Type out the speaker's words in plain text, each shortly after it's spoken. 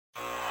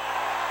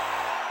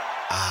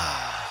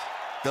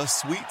The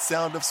sweet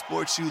sound of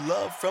sports you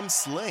love from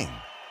Sling.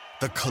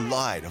 The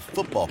collide of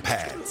football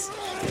pads.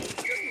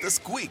 The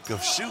squeak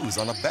of shoes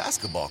on a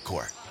basketball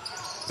court.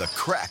 The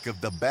crack of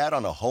the bat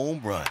on a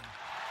home run.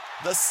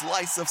 The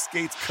slice of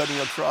skates cutting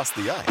across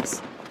the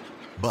ice.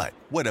 But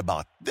what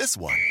about this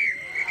one?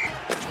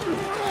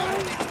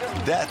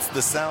 That's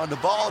the sound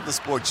of all the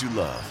sports you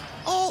love,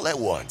 all at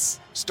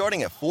once.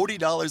 Starting at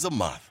 $40 a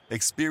month.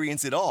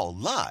 Experience it all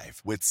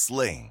live with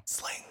Sling.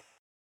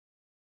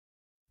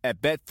 At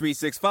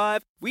Bet365,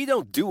 we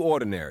don't do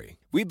ordinary.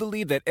 We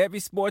believe that every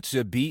sport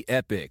should be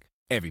epic.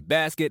 Every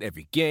basket,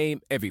 every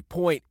game, every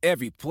point,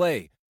 every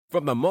play.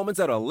 From the moments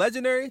that are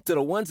legendary to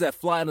the ones that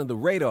fly under the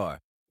radar.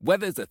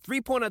 Whether it's a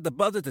three-pointer at the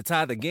buzzer to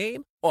tie the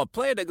game or a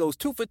player that goes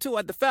 2 for 2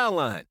 at the foul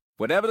line.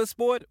 Whatever the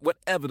sport,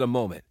 whatever the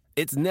moment.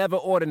 It's never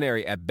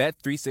ordinary at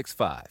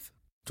Bet365.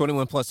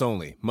 21 plus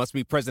only. Must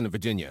be present in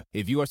Virginia.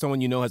 If you or someone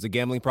you know has a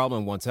gambling problem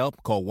and wants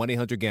help, call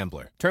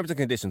 1-800-GAMBLER. Terms and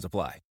conditions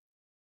apply.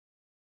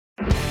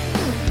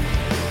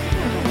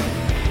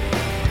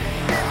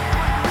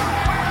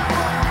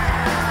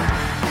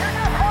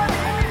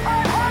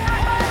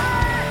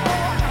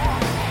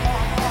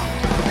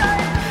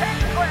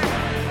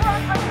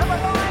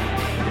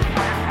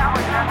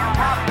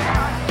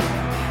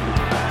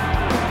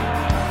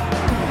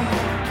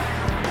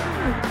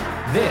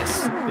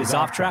 This is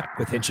Off Track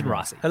with Hinch and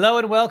Rossi. Hello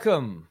and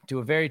welcome to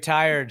a very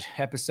tired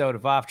episode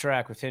of Off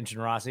Track with Hinch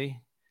and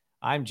Rossi.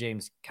 I'm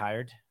James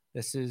Tired.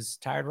 This is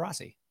Tired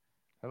Rossi.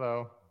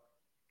 Hello.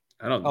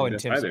 I don't Oh, think and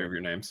that's Tim's either here. of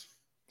your names.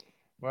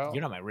 Well,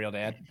 You're not my real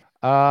dad.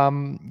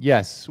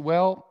 yes.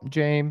 Well,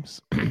 James,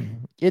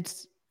 it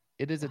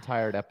is a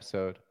tired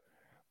episode,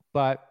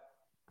 but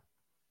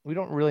we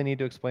don't really need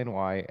to explain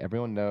why.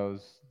 Everyone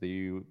knows that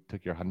you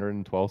took your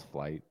 112th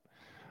flight.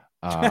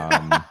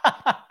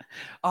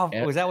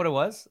 Was that what it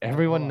was?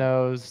 Everyone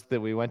knows that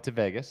we went to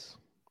Vegas.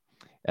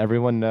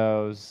 Everyone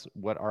knows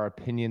what our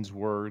opinions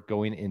were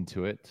going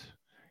into it.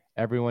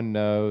 Everyone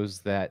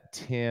knows that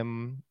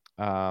Tim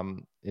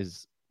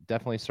is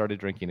definitely started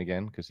drinking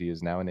again because he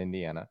is now in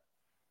Indiana.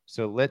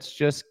 So let's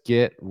just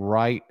get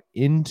right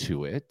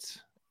into it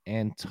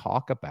and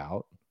talk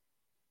about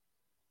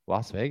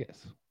Las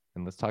Vegas.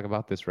 And let's talk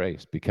about this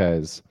race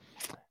because,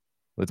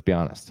 let's be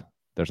honest,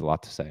 there's a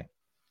lot to say.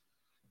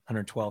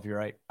 112, you're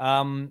right.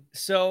 Well,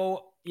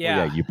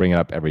 you bring it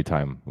up every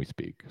time we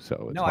speak.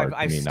 So it's No, hard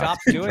I've for me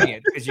stopped doing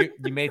it because you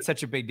made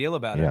such a big deal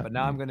about it. Yeah. But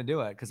now I'm going to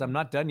do it because I'm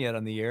not done yet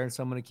on the year.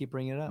 So I'm going to keep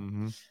bringing it up.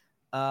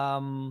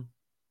 Mm-hmm.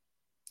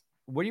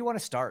 Where do you want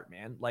to start,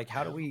 man? Like,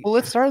 how do we? Well,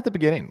 let's start at the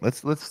beginning.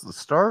 Let's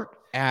start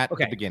at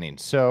the beginning.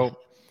 So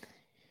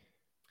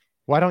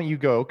why don't you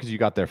go? Because you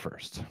got there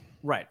first.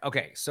 Right.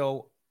 Okay.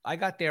 So I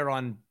got there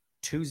on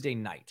Tuesday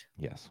night.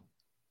 Yes.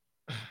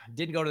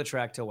 Didn't go to the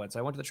track till Wednesday.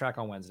 I went to the track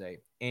on Wednesday,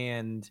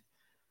 and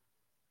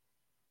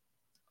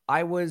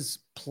I was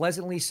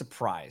pleasantly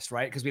surprised,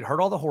 right? Because we'd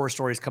heard all the horror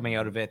stories coming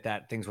out of it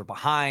that things were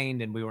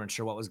behind, and we weren't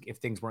sure if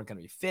things weren't going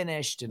to be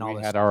finished, and all We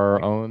this. had stuff, our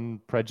right?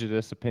 own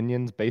prejudice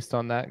opinions based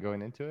on that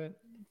going into it.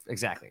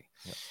 Exactly.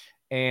 Yep.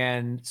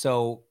 And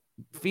so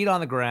feet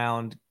on the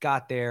ground,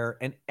 got there,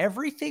 and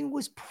everything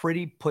was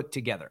pretty put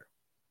together,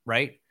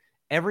 right?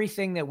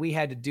 Everything that we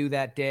had to do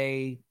that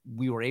day,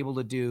 we were able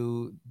to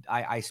do.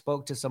 I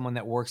spoke to someone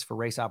that works for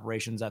race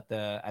operations at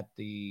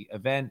the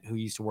event who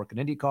used to work in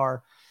IndyCar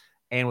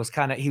and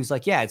he was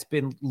like, yeah, it's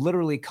been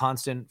literally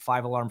constant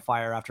 5-alarm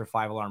fire after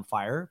 5-alarm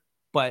fire,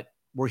 but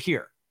we're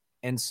here.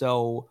 And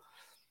so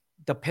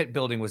the pit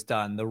building was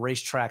done. The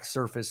racetrack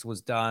surface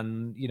was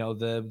done. You know,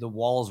 the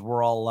walls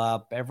were all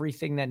up,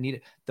 everything that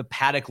needed. The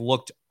paddock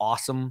looked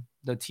awesome.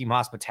 The team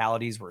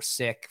hospitalities were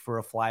sick for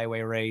a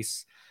flyaway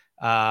race.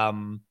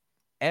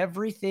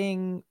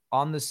 Everything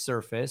on the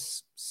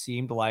surface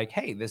seemed like,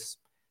 hey, this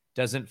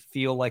doesn't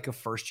feel like a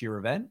first year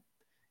event.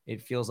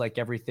 It feels like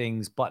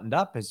everything's buttoned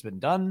up, has been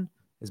done,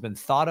 has been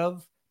thought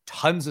of.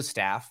 Tons of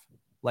staff,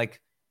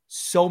 like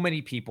so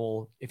many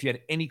people. If you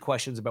had any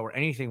questions about where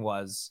anything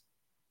was,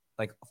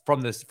 like from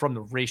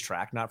the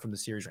racetrack, not from the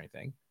series or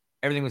anything,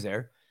 everything was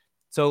there.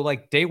 So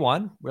like day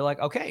one, we're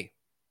like, okay,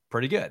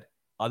 pretty good.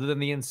 Other than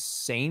the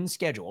insane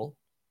schedule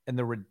and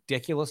the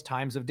ridiculous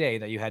times of day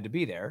that you had to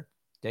be there,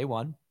 day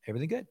one,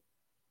 everything good.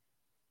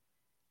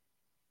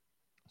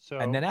 So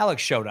And then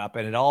Alex showed up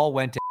and it all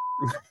went to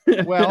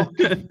well,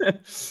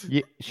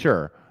 yeah,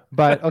 sure.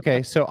 But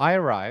okay, so I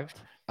arrived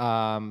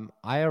on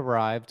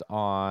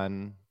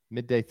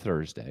midday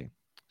Thursday.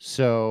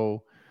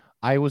 So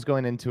I was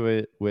going into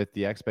it with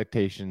the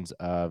expectations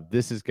of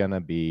this is going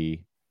to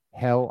be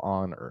hell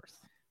on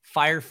earth.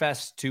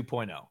 Firefest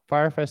 2.0.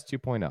 Firefest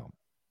 2.0.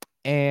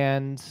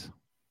 And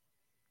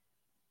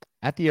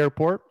at the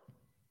airport,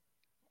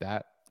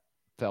 that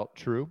felt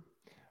true.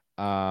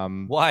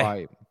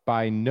 Why?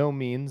 By no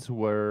means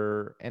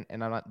were, and I'm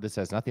not, this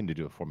has nothing to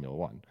do with Formula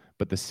One,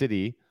 but the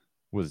city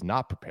was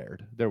not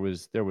prepared. There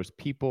was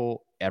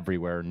people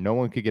everywhere. No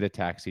one could get a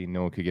taxi.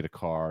 No one could get a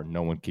car.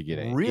 No one could get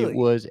a, Really? It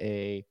was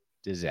a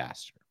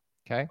disaster.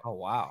 Okay. Oh,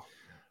 wow.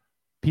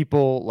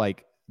 People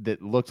like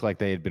that looked like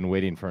they had been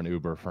waiting for an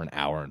Uber for an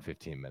hour and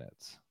 15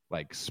 minutes,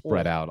 like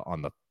spread out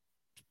on the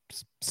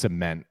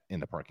cement in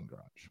the parking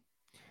garage.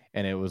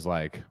 And it was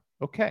like,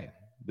 okay,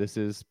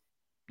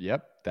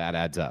 that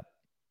adds up.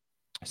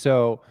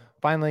 So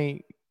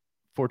finally,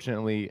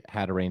 fortunately,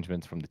 had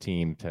arrangements from the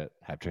team to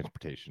have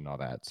transportation and all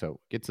that. So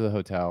get to the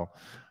hotel,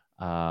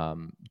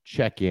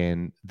 check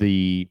in.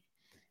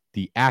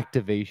 The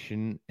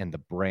activation and the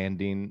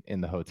branding in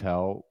the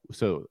hotel.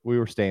 So we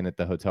were staying at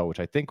the hotel,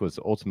 which I think was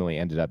ultimately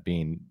ended up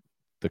being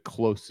the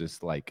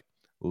closest like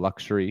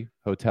luxury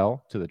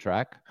hotel to the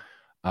track.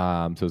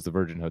 So it was the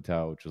Virgin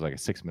Hotel, which was like a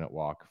 6-minute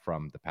walk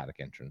from the paddock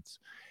entrance.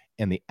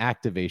 And the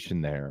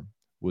activation there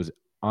was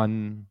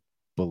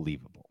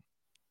unbelievable.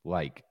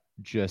 Like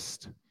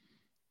just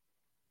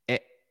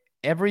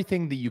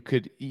everything that you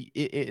could,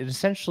 it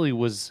essentially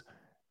was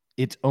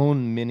its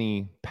own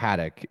mini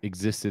paddock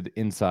existed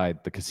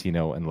inside the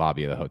casino and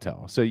lobby of the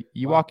hotel. So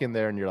you walk in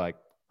there and you're like,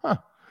 huh,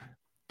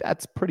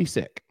 that's pretty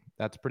sick.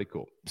 That's pretty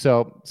cool.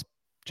 So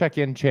check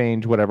in,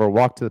 change, whatever,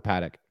 walk to the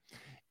paddock.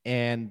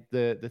 And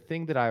the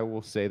thing that I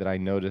will say that I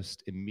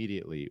noticed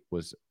immediately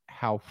was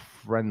how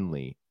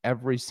friendly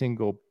every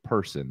single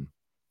person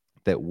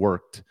that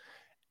worked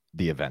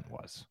the event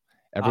was.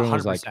 Everyone 100%.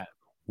 Was like,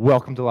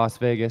 welcome to Las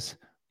Vegas.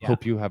 Yeah.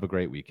 Hope you have a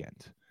great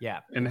weekend. Yeah.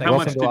 And how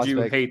much did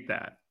you hate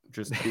that?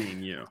 Just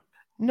being you.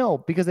 No,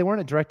 because they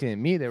weren't directing it at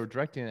me. They were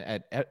directing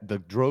it at the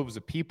droves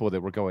of people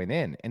that were going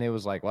in. And it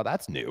was like, well,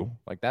 that's new.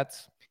 Like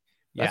that's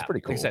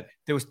pretty cool. Like I said,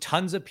 there was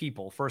tons of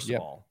people, first of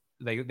all.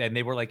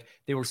 They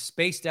were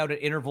spaced out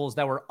at intervals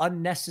that were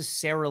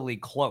unnecessarily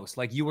close.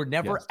 Like you were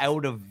never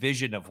out of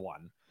vision of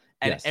one.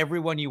 And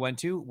everyone you went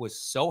to was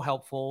so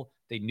helpful.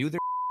 They knew their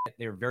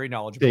they were very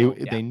knowledgeable.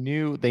 They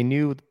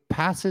knew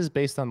passes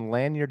based on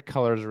lanyard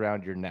colors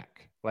around your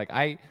neck. Like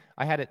I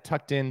had it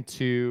tucked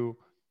into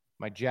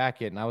my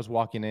jacket, and I was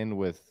walking in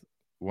with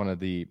one of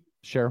the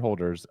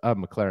shareholders of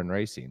McLaren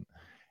Racing,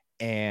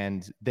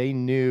 and they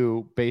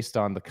knew based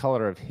on the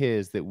color of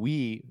his that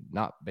we,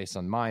 not based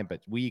on mine, but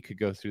we could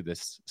go through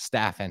this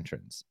staff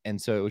entrance. And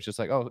so it was just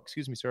like, oh,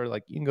 excuse me, sir,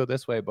 like you can go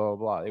this way, blah,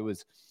 blah, blah. It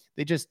was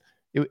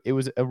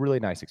a really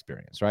nice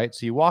experience, right?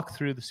 So you walk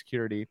through the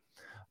security,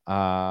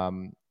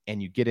 and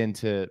you get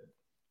into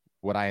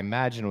what I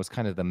imagine was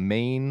kind of the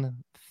main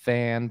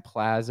fan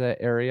plaza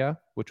area,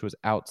 which was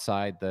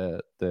outside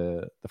the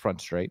front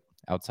straight,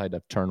 outside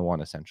of turn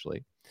one,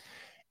 essentially.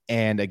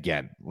 And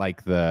again,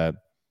 like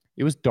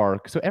it was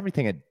dark, so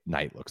everything at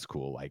night looks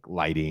cool, like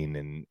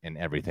lighting and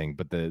everything.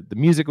 But the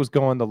music was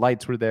going, the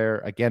lights were there.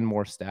 Again,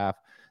 more staff.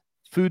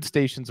 Food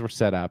stations were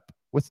set up.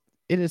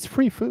 It is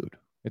free food.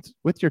 It's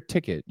with your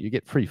ticket, you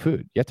get free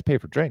food. You have to pay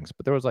for drinks,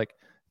 but there was like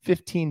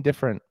 15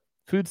 different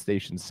food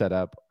stations set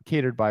up,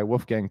 catered by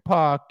Wolfgang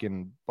Puck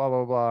and blah,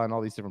 blah, blah, and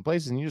all these different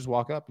places. And you just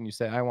walk up and you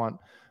say, I want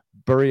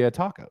birria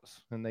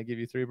tacos. And they give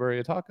you 3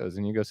 birria tacos,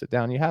 and you go sit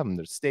down and you have them.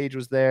 The stage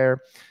was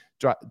there.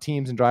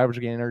 Teams and drivers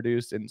are getting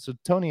introduced. And so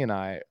Tony and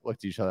I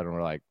looked at each other and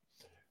we're like,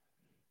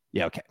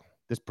 yeah, okay,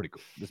 this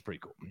is pretty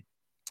cool.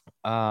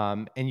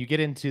 And you get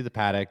into the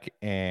paddock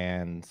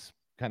and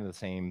kind of the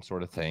same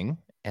sort of thing.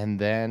 And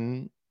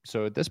then,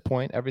 so at this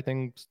point,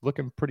 everything's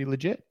looking pretty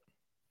legit.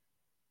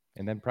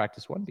 And then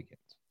practice one begins.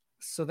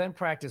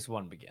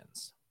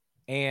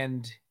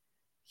 And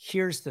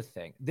here's the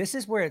thing. This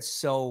is where it's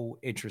so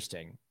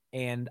interesting.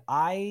 And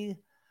I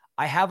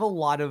have a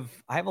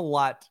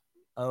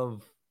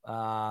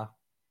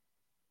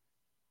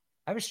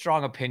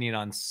strong opinion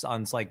on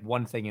like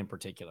one thing in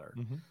particular.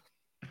 Mm-hmm.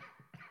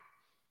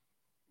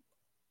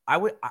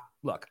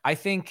 I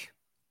think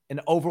an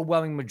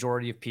overwhelming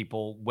majority of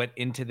people went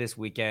into this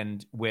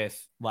weekend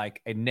with like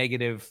a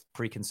negative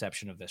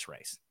preconception of this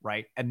race,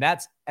 right? And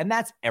that's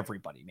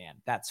everybody, man.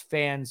 That's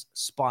fans,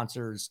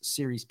 sponsors,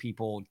 series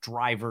people,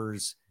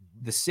 drivers,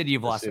 the city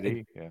of Las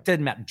Vegas,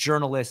 didn't matter,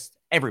 journalists,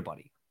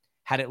 everybody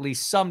had at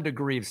least some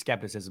degree of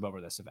skepticism over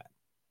this event.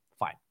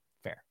 Fine,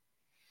 fair.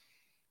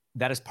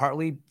 That is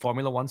partly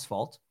Formula One's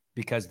fault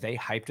because they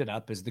hyped it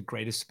up as the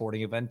greatest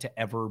sporting event to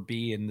ever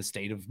be in the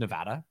state of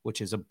Nevada,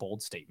 which is a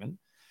bold statement.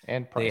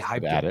 And they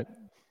hyped it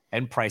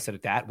and priced it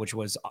at that, which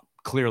was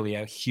clearly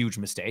a huge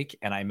mistake.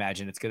 And I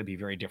imagine it's going to be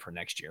very different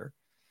next year.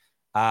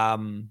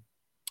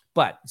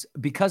 But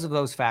because of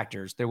those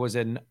factors, there was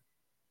an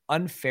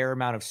unfair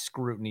amount of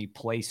scrutiny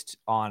placed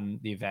on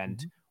the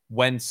event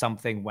when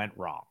something went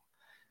wrong.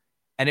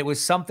 And it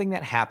was something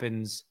that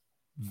happens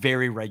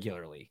very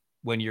regularly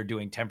when you're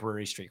doing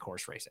temporary street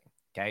course racing.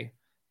 Okay.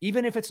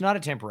 Even if it's not a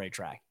temporary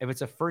track, if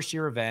it's a first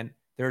year event,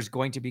 there's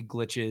going to be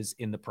glitches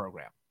in the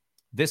program.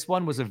 This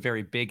one was a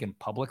very big and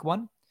public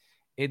one.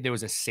 There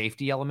was a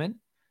safety element.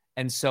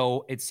 And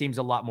so it seems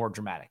a lot more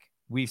dramatic.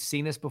 We've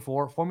seen this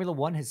before. Formula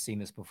One has seen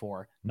this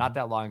before. Not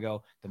that long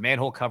ago. The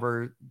manhole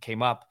cover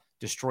came up,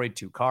 destroyed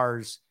 2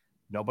 cars.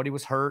 Nobody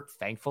was hurt,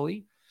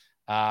 thankfully.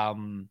 We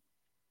can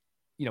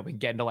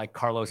get into like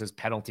Carlos's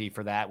penalty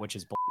for that, which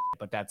is bullshit,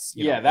 but that's,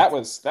 that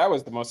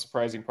was the most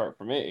surprising part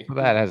for me.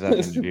 That has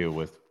nothing to do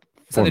with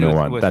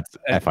Formula One. That's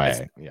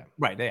FIA. Yeah.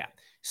 Right. Yeah.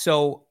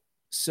 So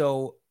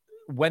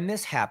when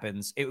this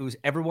happens,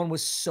 everyone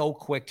was so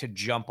quick to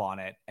jump on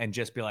it and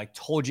just be like,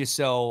 told you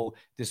so.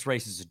 This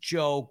race is a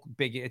joke.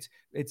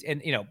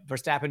 And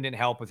Verstappen didn't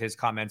help with his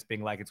comments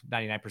being like, it's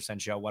 99%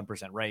 show,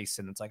 1% race.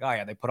 And it's like, oh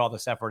yeah, they put all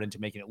this effort into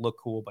making it look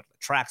cool, but the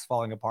track's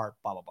falling apart,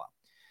 blah, blah,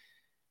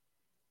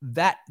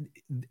 blah.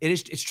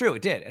 It's true.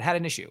 It did. It had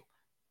an issue.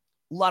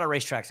 A lot of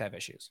racetracks have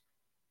issues.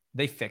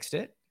 They fixed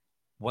it.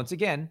 Once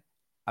again,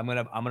 I'm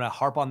gonna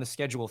harp on the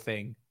schedule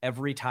thing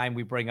every time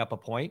we bring up a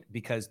point,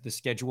 because the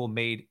schedule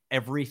made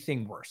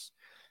everything worse.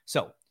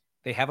 So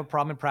they have a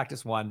problem in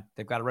practice 1.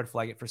 They've got to red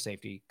flag it for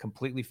safety.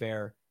 Completely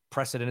fair.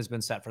 Precedent has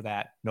been set for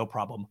that. No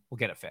problem. We'll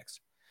get it fixed.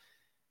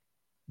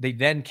 They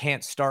then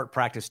can't start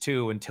practice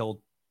 2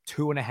 until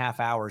 2.5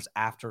 hours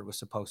after it was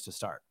supposed to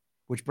start,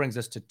 which brings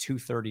us to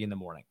 2:30 in the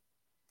morning.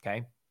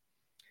 Okay.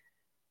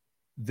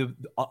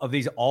 All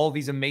of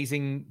these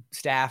amazing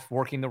staff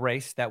working the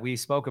race that we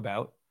spoke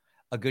about,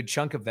 a good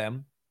chunk of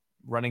them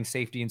running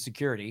safety and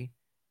security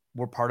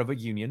were part of a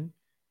union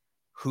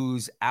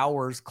whose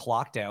hours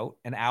clocked out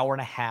an hour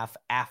and a half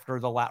after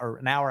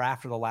an hour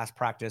after the last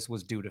practice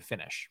was due to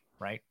finish,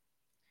 right?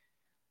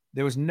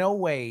 There was no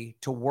way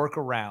to work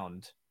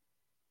around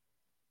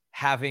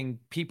having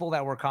people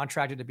that were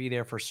contracted to be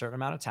there for a certain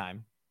amount of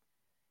time.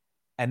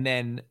 And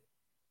then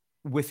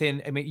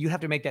you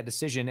have to make that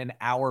decision an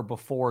hour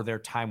before their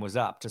time was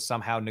up to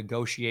somehow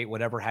negotiate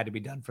whatever had to be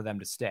done for them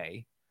to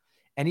stay.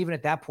 And even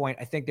at that point,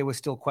 I think there was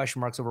still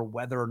question marks over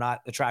whether or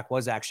not the track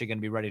was actually going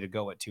to be ready to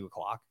go at 2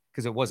 o'clock,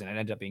 because it wasn't. It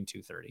ended up being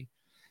 2:30.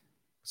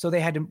 So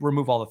they had to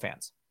remove all the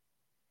fans.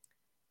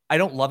 I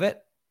don't love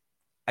it.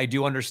 I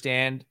do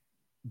understand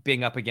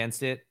being up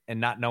against it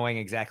and not knowing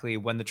exactly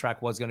when the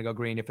track was going to go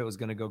green, if it was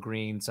going to go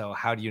green. So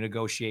how do you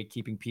negotiate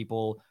keeping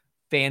people?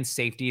 Fan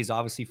safety is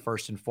obviously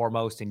first and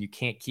foremost, and you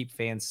can't keep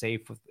fans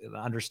safe with an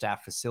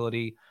understaffed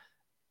facility.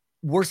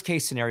 Worst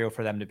case scenario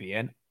for them to be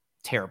in.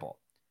 Terrible.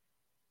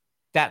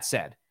 That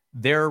said,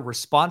 their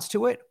response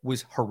to it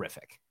was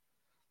horrific.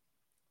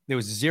 There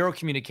was zero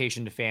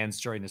communication to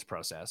fans during this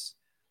process.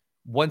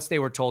 Once they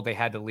were told they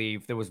had to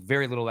leave, there was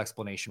very little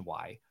explanation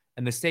why.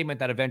 And the statement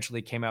that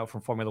eventually came out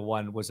from Formula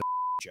One was a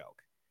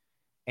joke.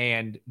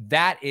 And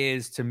that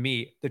is, to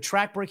me, the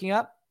track breaking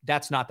up,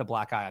 that's not the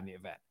black eye on the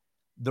event.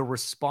 The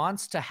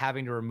response to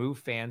having to remove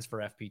fans for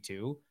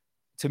FP2,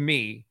 to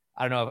me,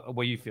 I don't know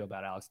what you feel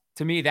about it, Alex.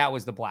 To me, that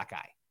was the black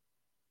eye.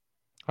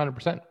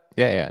 100%.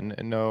 Yeah.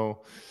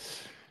 No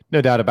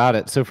doubt about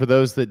it. So for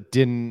those that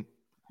didn't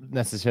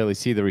necessarily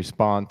see the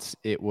response,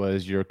 it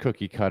was your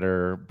cookie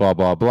cutter, blah,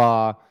 blah,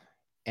 blah.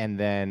 And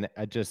then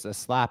just a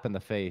slap in the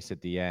face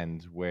at the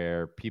end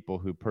where people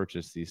who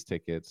purchased these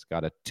tickets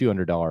got a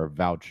 $200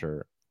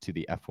 voucher to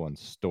the F1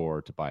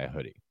 store to buy a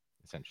hoodie,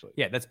 essentially.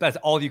 Yeah, that's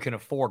all you can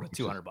afford with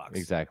 $200.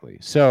 Exactly.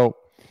 So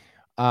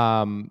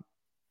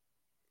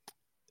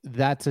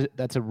that's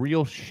a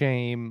real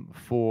shame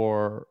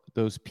for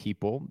those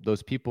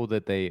people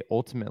that they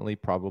ultimately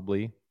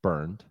probably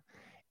burned.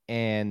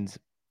 And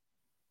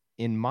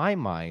in my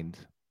mind,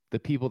 the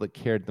people that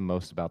cared the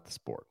most about the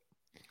sport.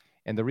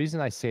 And the reason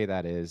I say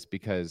that is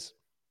because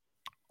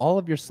all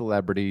of your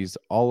celebrities,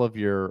 all of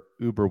your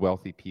uber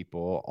wealthy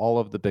people, all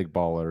of the big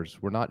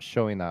ballers were not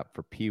showing up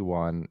for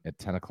P1 at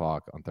 10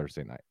 o'clock on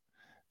Thursday night.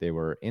 They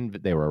were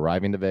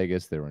arriving to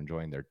Vegas. They were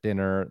enjoying their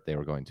dinner. They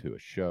were going to a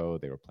show.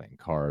 They were playing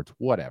cards,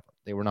 whatever.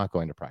 They were not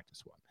going to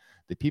practice 1.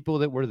 The people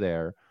that were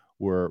there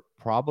were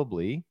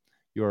probably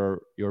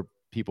your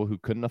people who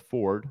couldn't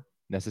afford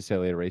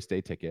necessarily a race day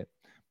ticket,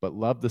 but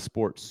loved the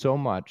sport so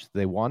much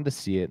they wanted to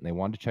see it and they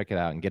wanted to check it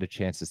out and get a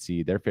chance to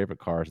see their favorite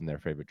cars and their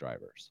favorite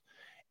drivers.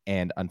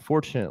 And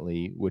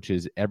unfortunately, which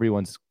is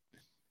everyone's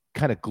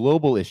kind of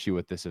global issue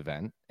with this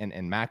event,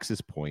 and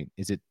Max's point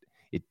is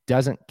it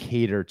doesn't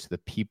cater to the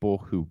people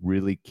who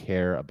really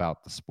care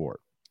about the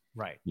sport.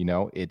 Right.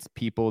 It's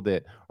people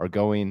that are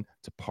going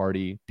to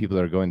party, people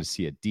that are going to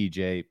see a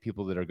DJ,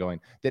 people that are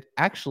going that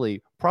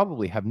actually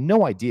probably have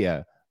no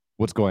idea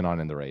what's going on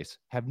in the race,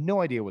 have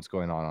no idea what's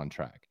going on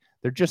track.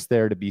 They're just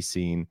there to be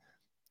seen,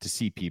 to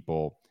see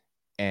people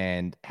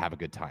and have a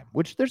good time,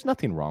 which there's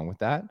nothing wrong with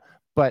that.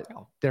 But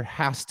there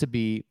has to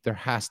be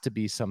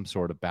some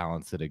sort of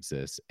balance that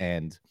exists.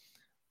 And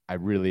I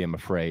really am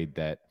afraid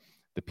that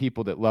the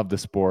people that love the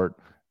sport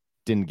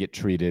didn't get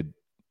treated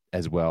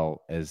as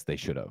well as they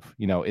should have.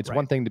 It's right.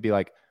 One thing to be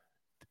like,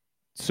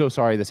 so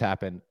sorry this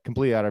happened,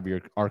 completely out of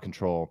our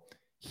control.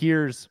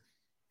 Here's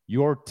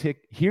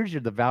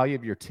the value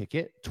of your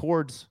ticket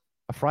towards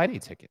a Friday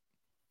ticket.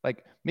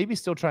 Like, maybe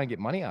still try and get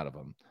money out of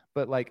them,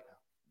 but like,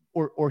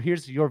 or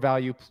here's your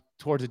value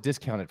towards a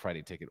discounted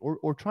Friday ticket,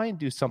 or try and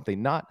do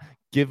something, not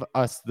give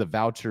us the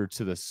voucher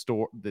to the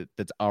store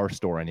that's our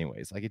store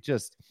anyways. Like, it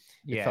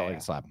felt like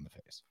a slap in the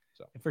face.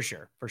 So for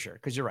sure.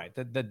 Cause you're right.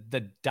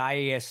 The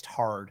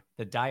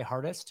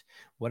diehardest,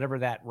 whatever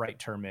that right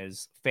term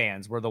is,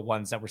 fans were the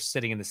ones that were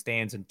sitting in the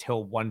stands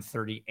until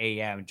 1:30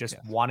 a.m. just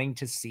wanting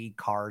to see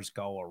cars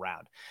go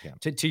around.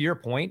 Yeah. To your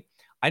point,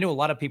 I knew a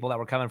lot of people that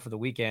were coming for the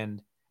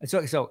weekend. And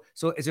so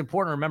it's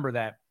important to remember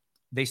that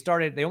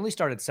they only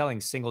started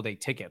selling single day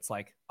tickets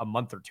like a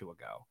month or 2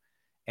 ago.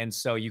 And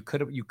so you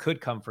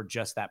could come for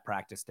just that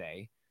practice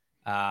day.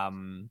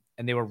 And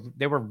they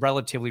were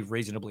relatively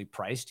reasonably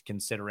priced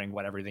considering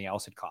what everything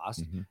else had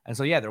cost. Mm-hmm. And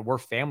so, yeah, there were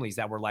families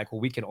that were like,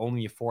 well, we can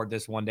only afford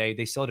this one day.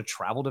 They still had to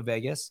travel to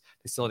Vegas.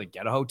 They still had to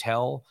get a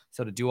hotel.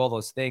 So to do all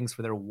those things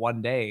for their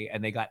one day,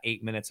 and they got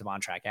 8 minutes of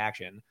on-track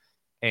action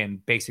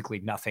and basically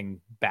nothing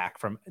back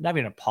from, not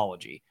even an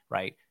apology,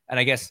 right? And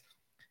I guess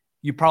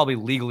you probably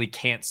legally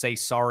can't say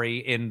sorry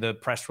in the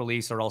press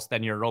release, or else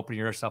then you're opening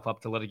yourself up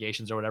to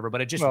litigations or whatever.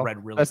 But it just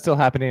read really. That's still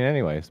happening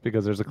anyways,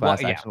 because there's a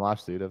class action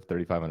lawsuit of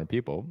 3,500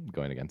 people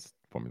going against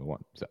Formula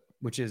One, so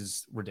which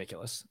is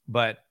ridiculous.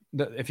 But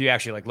if you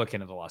actually like look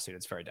into the lawsuit,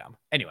 it's very dumb.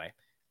 Anyway,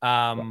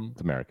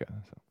 it's America.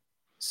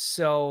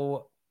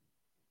 So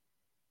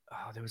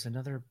there was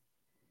another.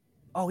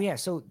 Oh yeah.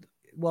 So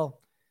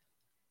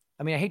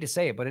I mean, I hate to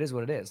say it, but it is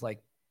what it is.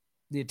 Like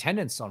the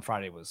attendance on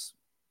Friday was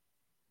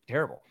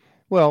terrible.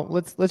 Well,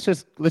 let's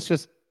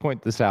just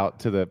point this out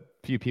to the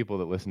few people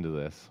that listen to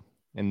this,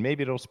 and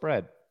maybe it'll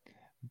spread.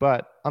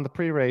 But on the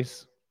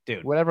pre-race,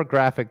 dude, whatever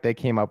graphic they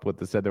came up with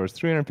that said there was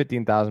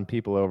 315,000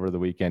 people over the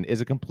weekend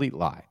is a complete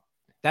lie.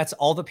 That's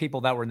all the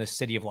people that were in the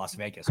city of Las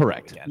Vegas.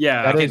 Correct.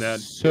 Yeah, it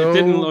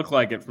didn't look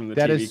like it from the TV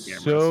cameras. That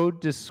is so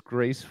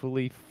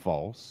disgracefully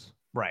false.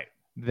 Right.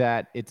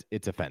 That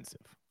it's offensive.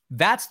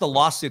 That's the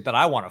lawsuit that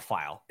I want to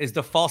file, is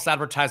the false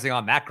advertising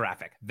on that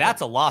graphic.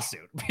 That's a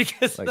lawsuit,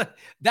 because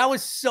that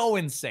was so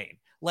insane.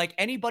 Like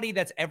anybody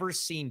that's ever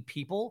seen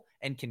people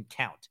and can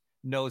count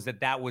knows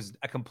that was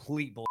a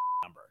complete bull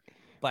number.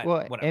 But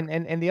whatever.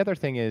 And the other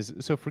thing is,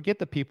 so forget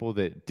the people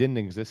that didn't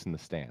exist in the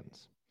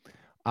stands.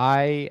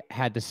 I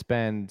had to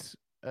spend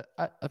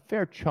a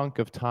fair chunk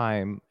of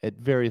time at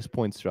various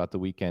points throughout the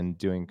weekend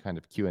doing kind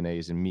of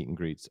Q&As and meet and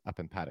greets up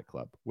in Paddock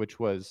Club, which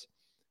was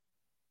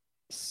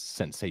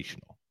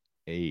sensational.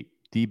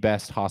 The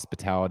best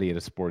hospitality at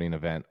a sporting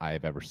event I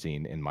have ever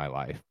seen in my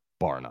life,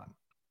 bar none.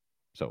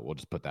 So we'll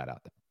just put that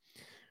out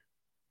there.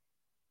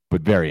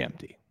 But very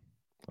empty.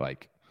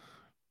 Like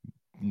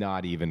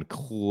not even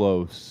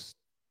close.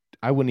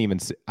 I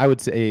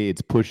would say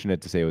it's pushing it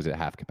to say it was at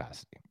half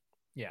capacity.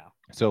 Yeah.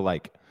 So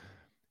like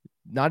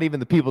not even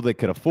the people that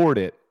could afford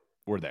it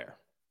were there,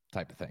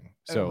 type of thing.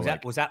 So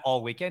was that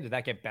all weekend? Did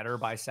that get better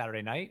by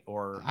Saturday night?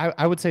 Or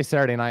I would say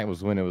Saturday night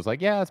was when it was like,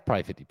 yeah, it's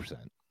probably 50%.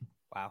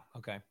 Wow.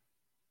 Okay.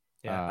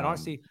 Yeah. And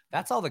honestly,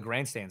 that's all the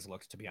grandstands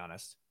looked, to be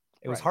honest.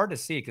 It was hard to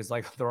see because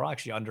like they're all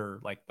actually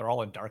they're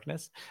all in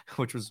darkness,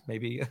 which was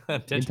maybe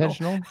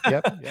intentional.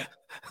 Yep.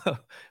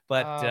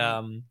 But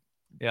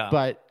yeah.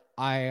 But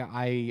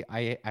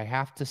I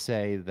have to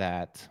say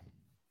that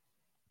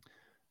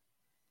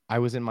I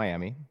was in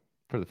Miami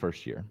for the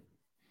first year.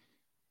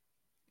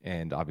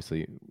 And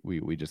obviously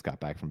we just got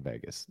back from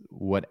Vegas.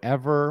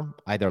 Whatever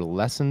either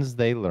lessons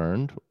they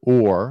learned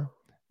or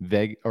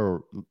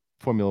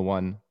Formula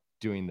One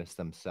doing this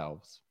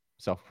themselves,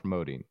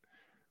 self-promoting,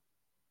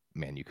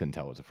 man, you couldn't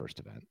tell it was a first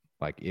event.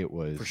 Like it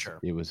was, for sure.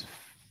 It was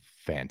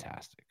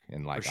fantastic.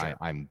 And like, sure.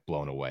 I'm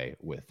blown away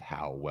with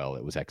how well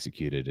it was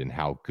executed and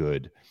how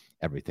good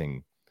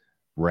everything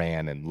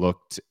ran and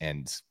looked,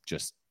 and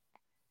just,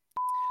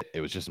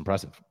 it was just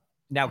impressive.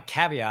 Now,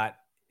 caveat,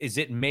 is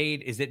it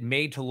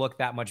made to look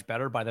that much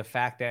better by the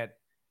fact that,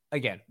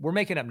 again, we're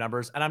making up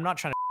numbers, and I'm not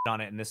trying to on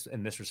it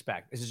in this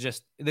respect.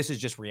 This is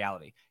just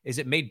reality. Is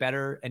it made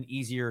better and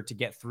easier to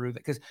get through that?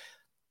 Because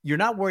you're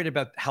not worried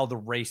about how the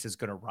race is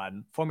going to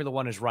run. Formula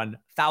One has run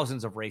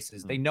thousands of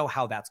races. They know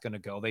how that's going to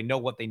go. They know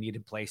what they need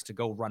in place to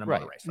go run a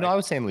motor race. Right? No, I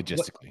was saying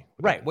logistically.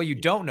 What you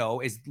don't know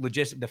is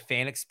the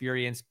fan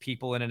experience,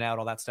 people in and out,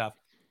 all that stuff.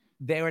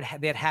 They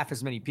had half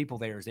as many people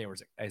there as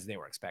they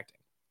were expecting.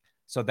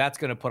 So that's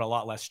going to put a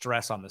lot less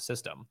stress on the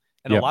system.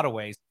 In a lot of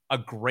ways, a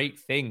great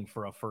thing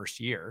for a first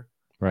year.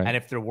 Right. And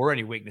if there were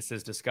any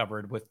weaknesses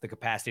discovered with the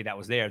capacity that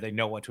was there, they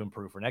know what to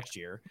improve for next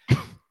year.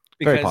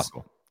 Very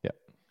possible. Yeah.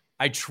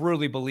 I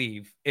truly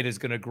believe it is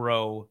going to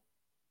grow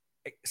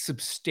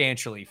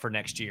substantially for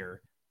next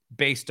year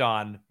based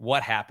on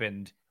what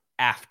happened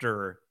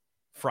after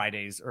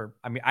Fridays. Or,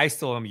 I mean, I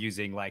still am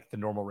using like the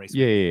normal race.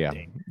 Yeah.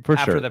 For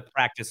after sure. the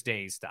practice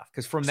days stuff.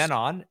 Because from then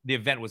on, the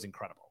event was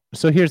incredible.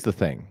 So here's the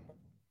thing.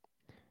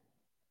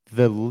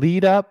 The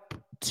lead up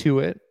to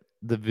it,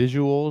 the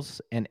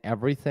visuals and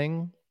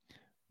everything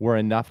were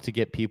enough to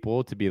get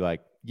people to be like,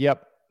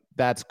 yep,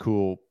 that's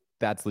cool.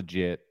 That's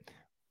legit.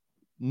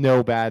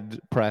 No bad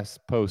press,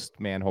 post,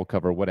 manhole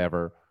cover,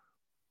 whatever.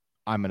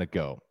 I'm going to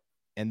go.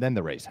 And then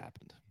the race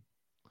happened.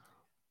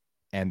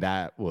 And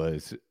that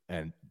was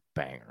a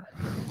banger.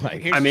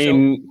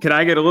 Can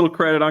I get a little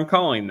credit on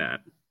calling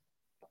that?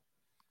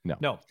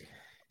 No.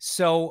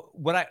 So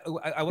when I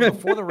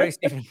before the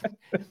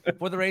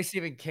race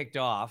even kicked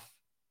off,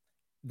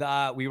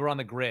 we were on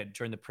the grid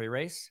during the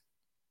pre-race.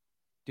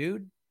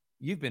 Dude,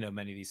 you've been to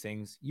many of these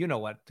things. You know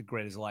what the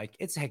grid is like.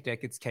 It's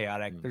hectic. It's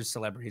chaotic. There's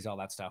celebrities, all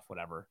that stuff,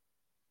 whatever.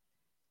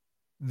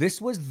 This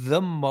was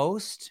the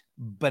most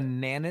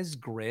bananas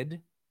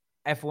grid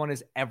F1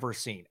 has ever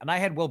seen. And I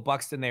had Will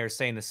Buxton there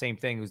saying the same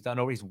thing,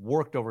 he's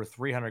worked over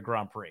 300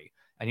 Grand Prix.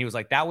 And he was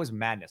like, that was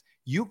madness.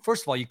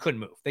 First of all, you couldn't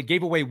move. They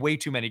gave away way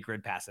too many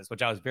grid passes,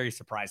 which I was very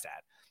surprised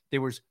at. There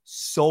was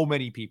so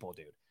many people,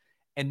 dude.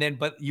 And then,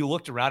 but you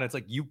looked around, it's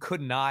like you could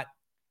not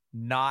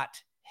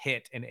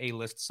hit an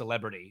A-list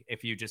celebrity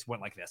if you just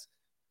went like this.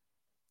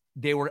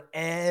 They were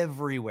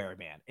everywhere,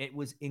 man. It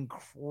was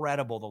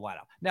incredible, the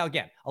lineup. Now,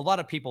 again, a lot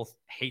of people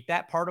hate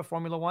that part of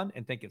Formula One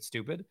and think it's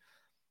stupid.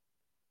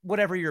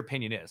 Whatever your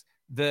opinion is,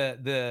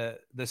 the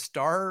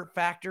star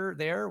factor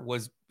there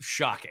was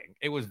shocking.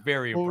 It was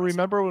very impressive.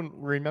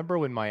 Remember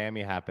when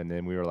Miami happened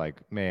and we were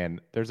like,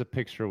 man, there's a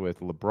picture with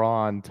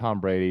LeBron, Tom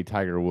Brady,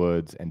 Tiger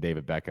Woods, and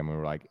David Beckham. And we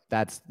were like,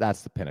 that's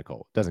the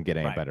pinnacle. It doesn't get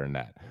any better than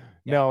that.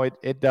 Yeah. No,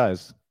 it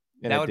does.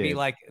 And that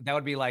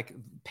would be like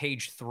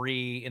page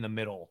 3 in the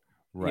middle.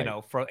 Right. You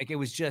know, it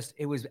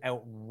was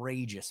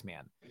outrageous,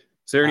 man.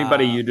 Is there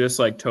anybody you just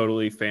like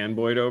totally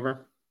fanboyed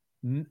over?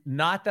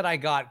 Not that I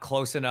got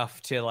close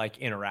enough to like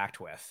interact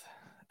with.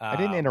 I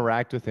didn't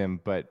interact with him,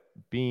 but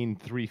being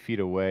 3 feet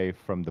away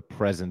from the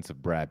presence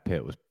of Brad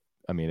Pitt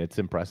it's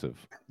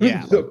impressive.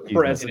 Yeah,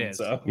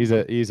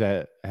 he's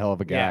a hell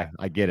of a guy. Yeah.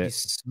 I get it. He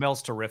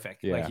smells terrific.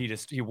 Yeah. Like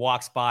he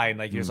walks by and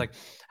like you're just like,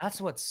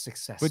 that's what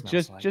success. But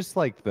just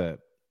like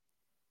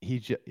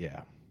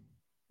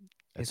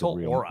his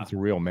whole aura. It's a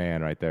real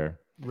man right there.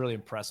 Really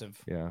impressive.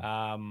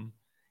 Yeah.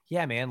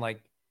 Yeah, man.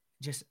 Like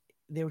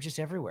they were just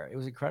everywhere. It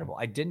was incredible.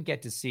 I didn't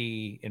get to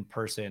see in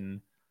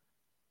person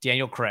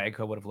Daniel Craig,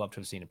 who I would have loved to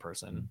have seen in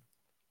person,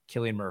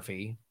 Cillian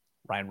Murphy,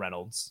 Ryan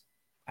Reynolds.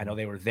 I know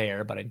they were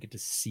there, but I didn't get to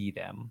see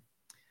them.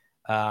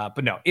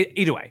 But no,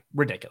 either way,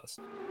 ridiculous.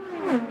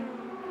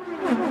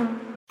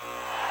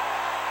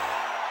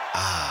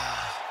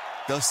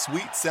 The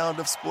sweet sound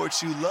of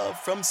sports you love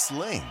from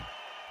Sling.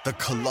 The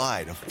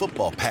collide of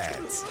football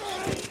pads.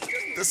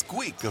 The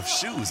squeak of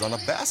shoes on a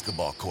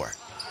basketball court.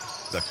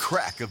 The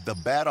crack of the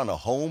bat on a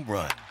home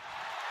run.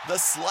 The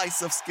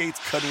slice of skates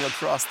cutting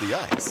across the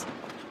ice.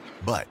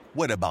 But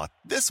what about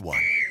this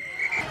one?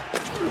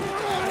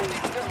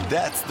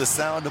 That's the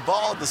sound of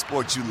all the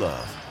sports you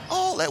love,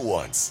 all at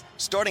once.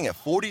 Starting at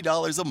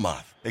 $40 a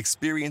month.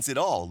 Experience it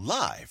all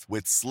live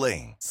with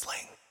Sling.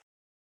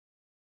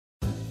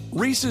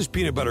 Reese's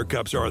peanut butter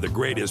cups are the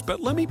greatest, but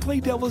let me play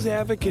devil's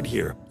advocate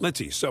here. Let's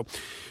see. So,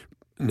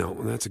 no,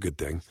 that's a good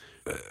thing.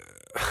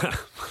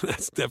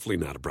 That's definitely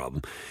not a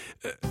problem.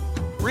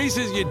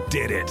 Reese's, you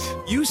did it.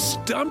 You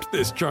stumped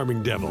this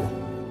charming devil.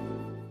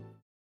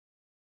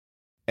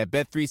 At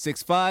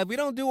Bet365, we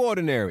don't do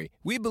ordinary.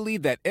 We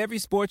believe that every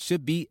sport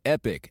should be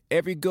epic.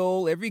 Every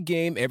goal, every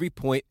game, every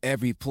point,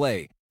 every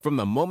play. From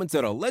the moments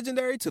that are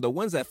legendary to the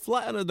ones that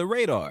fly under the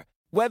radar.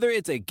 Whether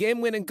it's a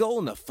game-winning goal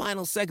in the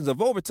final seconds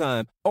of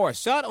overtime or a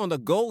shot on the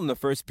goal in the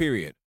first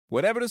period.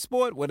 Whatever the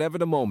sport, whatever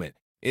the moment.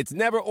 It's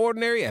never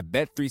ordinary at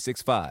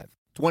Bet365.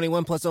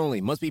 21 plus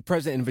only. Must be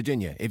present in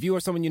Virginia. If you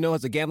or someone you know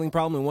has a gambling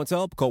problem and wants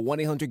help, call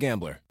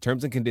 1-800-GAMBLER.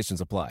 Terms and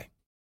conditions apply.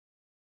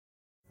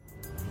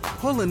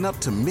 Pulling up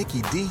to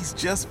Mickey D's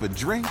just for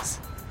drinks?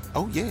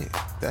 Oh yeah,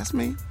 that's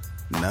me.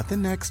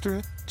 Nothing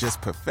extra,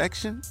 just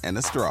perfection and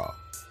a straw.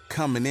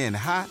 Coming in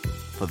hot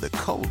for the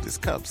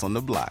coldest cups on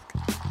the block.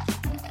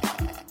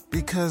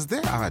 Because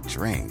there are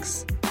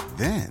drinks.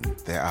 Then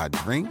there are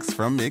drinks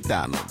from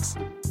McDonald's.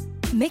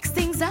 Mix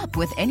things up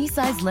with any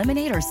size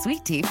lemonade or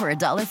sweet tea for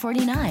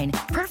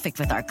 $1.49. Perfect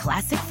with our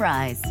classic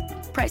fries.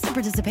 Price and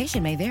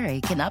participation may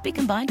vary. Cannot be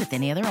combined with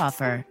any other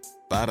offer.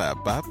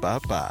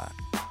 Ba-da-ba-ba-ba.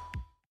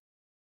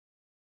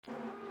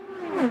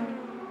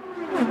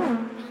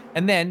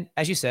 And then,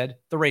 as you said,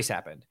 the race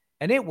happened.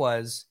 And it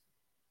was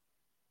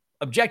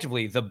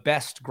objectively the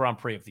best Grand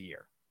Prix of the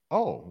year.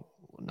 Oh,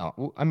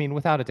 no. I mean,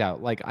 without a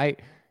doubt.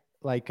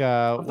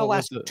 Of the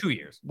last 2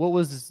 years. What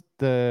was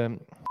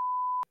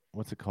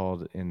what's it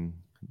called in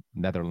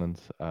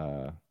Netherlands?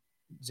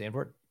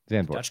 Zandvoort.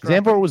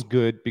 Zandvoort was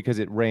good because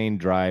it rained,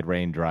 dried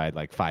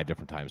like 5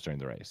 different times during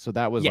the race. So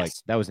that was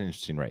that was an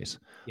interesting race.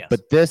 Yes.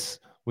 But this,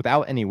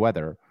 without any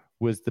weather,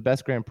 was the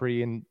best Grand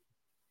Prix in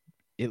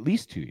at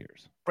least 2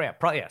 years. Yeah,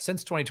 probably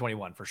since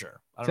 2021 for sure.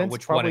 I don't know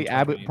which one.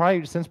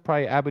 Since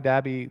Abu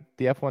Dhabi,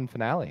 the F1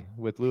 finale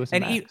with Lewis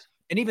and Max.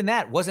 And even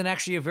that wasn't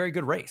actually a very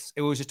good race.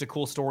 It was just a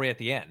cool story at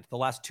the end. The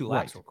last 2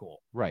 laps were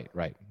cool. Right.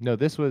 No,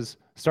 this was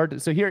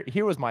started. So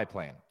here was my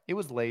plan. It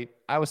was late.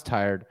 I was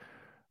tired.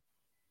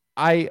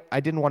 I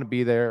didn't want to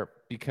be there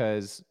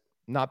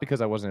not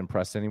because I wasn't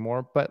impressed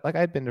anymore, but like I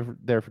had been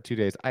there for 2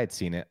 days. I had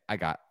seen it. I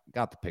got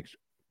the picture.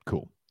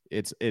 Cool.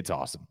 It's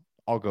awesome.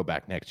 I'll go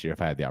back next year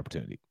if I had the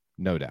opportunity.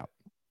 No doubt.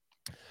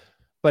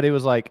 But it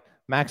was like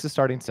Max is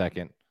starting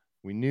second.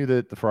 We knew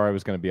that the Ferrari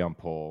was going to be on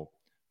pole.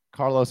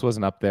 Carlos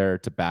wasn't up there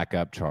to back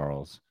up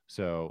Charles.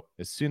 So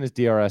as soon as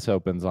DRS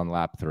opens on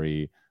lap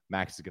 3,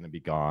 Max is going to be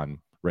gone.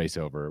 Race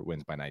over,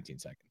 wins by 19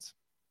 seconds.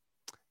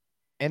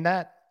 And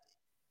that,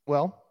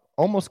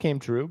 almost came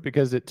true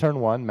because at turn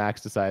 1,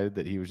 Max decided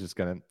that he was just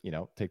going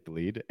to, take the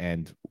lead.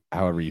 And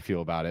however you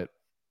feel about it,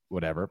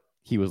 whatever,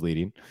 he was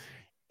leading.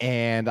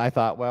 And I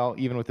thought, well,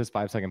 even with this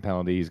 5-second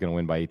penalty, he's going to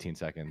win by 18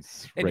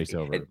 seconds. Race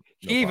over. And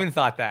he even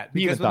thought that,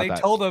 because when they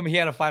told him he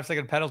had a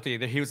 5-second penalty,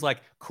 that he was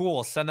like,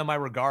 cool, send them my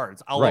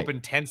regards. I'll open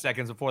 10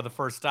 seconds before the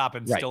first stop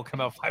and still come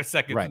out 5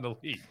 seconds in the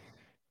lead.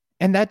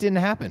 And that didn't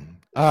happen.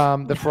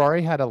 The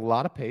Ferrari had a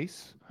lot of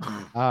pace.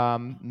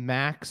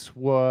 Max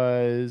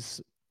was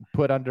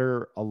put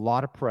under a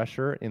lot of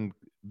pressure in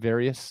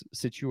various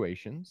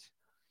situations.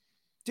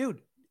 Dude,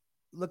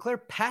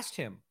 Leclerc passed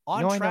him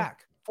on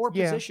track for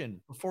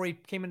position before he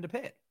came into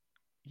pit.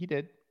 He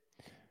did.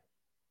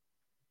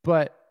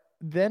 But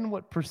then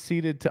what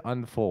proceeded to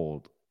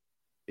unfold,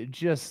 it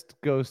just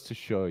goes to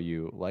show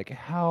you like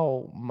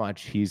how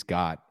much he's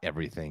got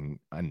everything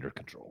under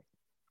control.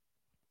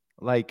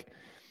 Like,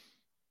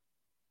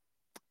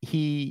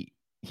 he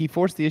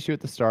forced the issue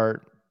at the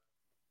start.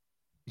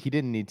 He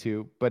didn't need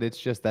to, but it's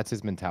just, that's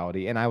his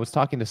mentality. And I was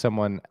talking to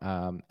someone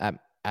at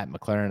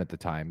McLaren at the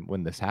time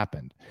when this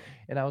happened,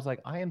 and I was like,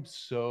 I am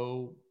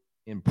so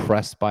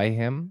impressed by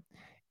him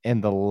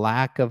and the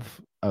lack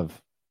of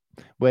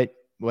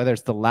whether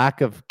it's the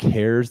lack of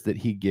cares that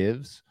he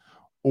gives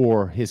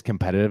or his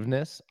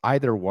competitiveness,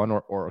 either one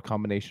or a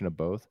combination of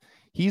both.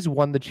 He's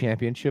won the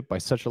championship by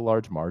such a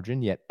large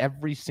margin, yet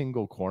every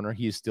single corner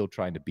he is still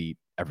trying to beat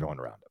everyone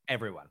around him.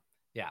 Everyone.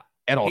 Yeah.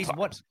 At all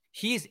times.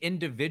 He's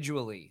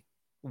individually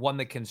won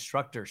the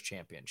Constructors'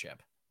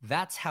 Championship.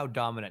 That's how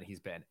dominant he's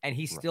been. And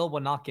he still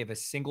will not give a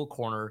single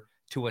corner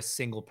to a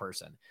single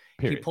person.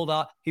 Period.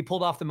 He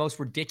pulled off the most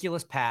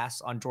ridiculous pass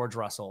on George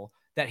Russell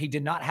that he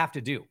did not have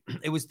to do.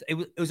 It was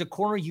a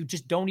corner you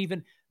just don't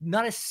even,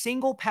 not a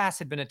single pass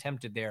had been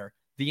attempted there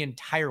the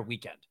entire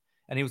weekend.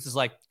 And he was just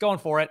like going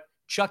for it,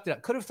 chucked it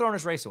up, could have thrown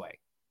his race away.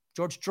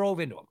 George drove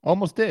into him.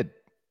 Almost did.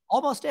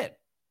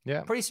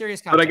 Yeah. Pretty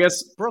serious contact. But I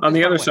guess on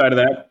the other side of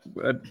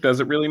that, does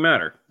it really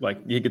matter?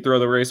 Like, he could throw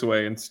the race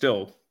away and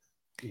still,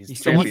 he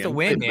still wants to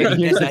win,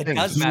 man. It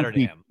does matter to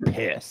him.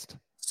 Pissed.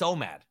 So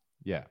mad.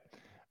 Yeah.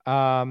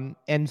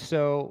 And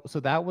so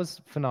that was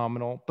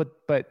phenomenal. But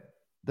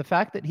the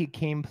fact that he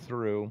came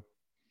through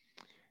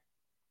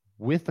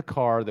with a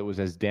car that was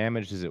as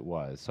damaged as it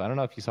was. So I don't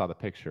know if you saw the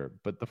picture,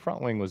 but the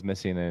front wing was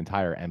missing an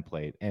entire end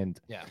plate. And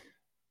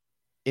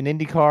in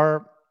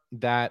IndyCar,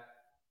 that's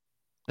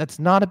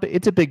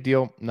it's a big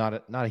deal,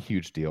 not a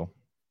huge deal,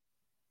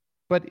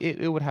 but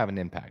it would have an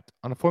impact.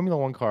 On a Formula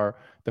One car,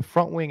 the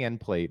front wing end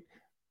plate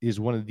is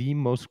one of the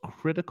most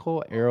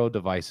critical aero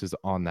devices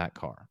on that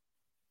car.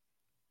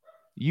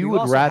 You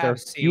would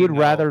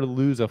rather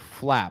lose a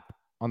flap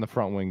on the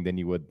front wing than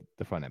you would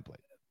the front end plate.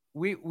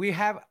 We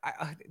have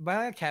my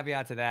only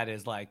caveat to that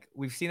is, like,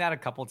 we've seen that a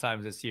couple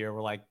times this year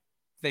where, like,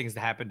 things that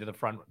happen to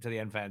the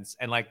end fence,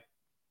 and, like,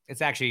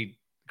 it's actually,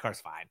 the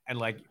car's fine. And,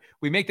 like,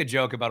 we make the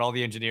joke about all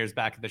the engineers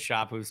back at the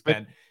shop who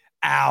spent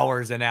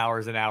hours and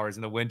hours and hours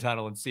in the wind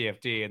tunnel and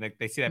CFD, and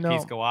they see that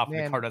piece go off,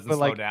 and the car doesn't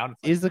slow down.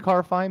 Is the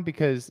car fine?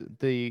 Because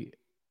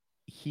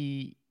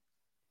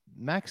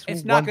Max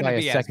won by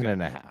a second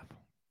and a half,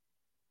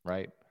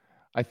 right?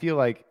 I feel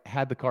like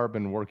had the car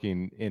been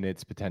working in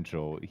its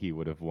potential, he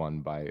would have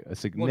won by a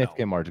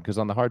significant margin, because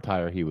on the hard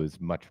tire, he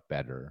was much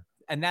better.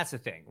 And that's the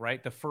thing,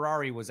 right? The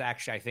Ferrari was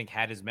actually, I think,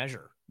 had his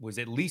measure, was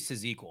at least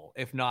his equal,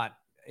 if not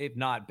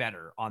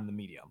better on the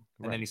medium.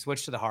 And then he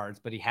switched to the hards,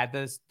 but he had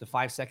the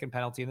 5-second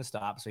penalty in the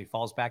stop, so he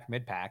falls back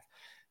mid-pack.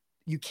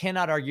 You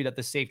cannot argue that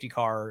the safety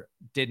car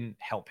didn't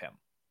help him.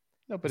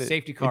 No, but the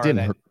safety car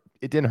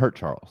it didn't hurt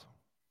Charles.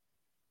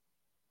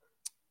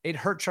 It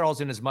hurt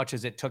Charles in as much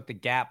as it took the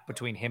gap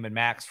between him and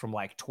Max from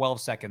like 12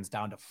 seconds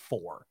down to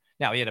 4.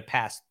 Now, he had to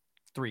pass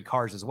 3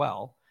 cars as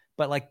well,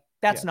 but like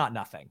that's not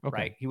nothing,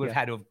 right? He would have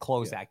had to have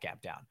closed that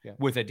gap down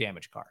with a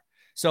damaged car.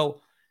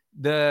 So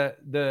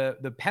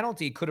the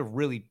penalty could have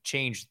really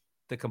changed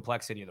the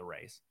complexity of the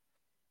race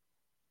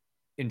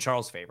in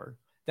Charles' favor.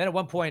 Then at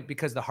one point,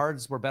 because the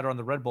hards were better on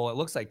the Red Bull, it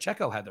looks like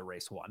Checo had the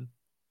race won.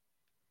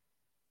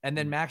 And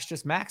then Max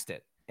just maxed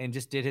it and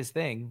just did his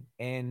thing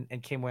and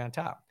came away on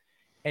top.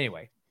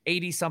 Anyway,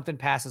 80-something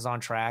passes on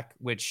track,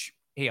 which,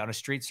 hey, on a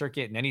street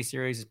circuit in any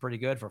series is pretty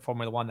good. For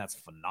Formula One, that's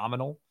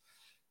phenomenal.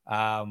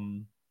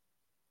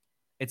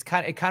 It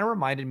kind of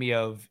reminded me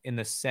of, in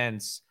the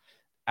sense,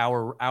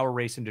 our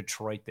race in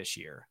Detroit this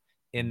year,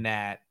 in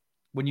that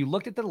when you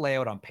looked at the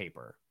layout on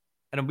paper,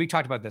 and we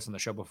talked about this on the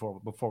show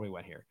before we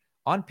went here,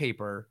 on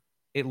paper,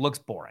 it looks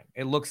boring.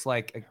 It looks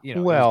like,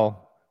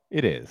 Well,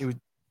 it is. It was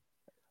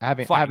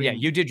having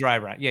you did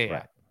drive around. Yeah.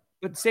 Right.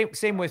 But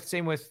same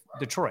with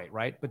Detroit,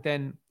 right? But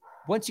then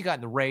once you got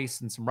in the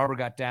race and some rubber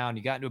got down,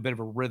 you got into a bit of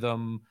a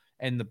rhythm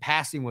and the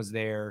passing was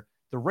there.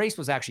 The race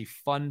was actually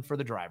fun for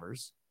the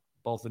drivers,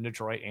 both in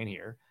Detroit and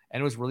here.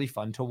 And it was really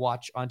fun to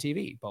watch on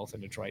TV, both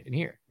in Detroit and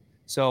here.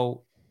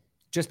 So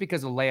just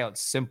because the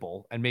layout's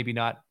simple and maybe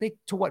not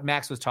to what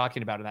Max was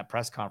talking about in that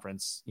press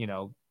conference,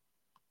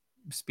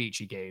 speech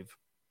he gave,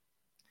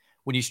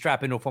 when you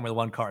strap into a Formula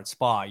One car at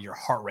Spa, your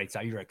heart rate's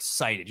out, you're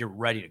excited, you're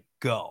ready to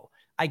go.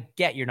 I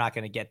get you're not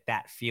going to get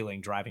that feeling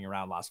driving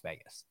around Las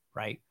Vegas,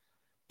 right?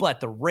 But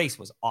the race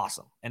was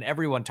awesome. And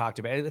everyone talked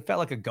about it. It felt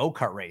like a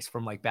go-kart race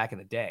from like back in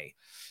the day,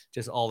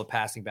 just all the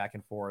passing back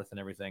and forth and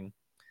everything.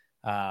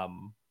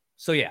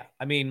 So yeah,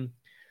 I mean,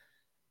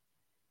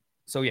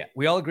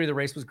 we all agree the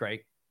race was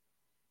great.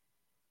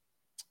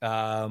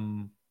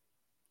 Kudos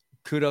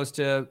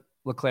to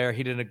Leclerc.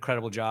 He did an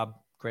incredible job.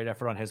 Great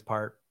effort on his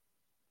part.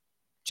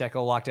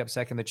 Checo locked up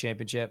second in the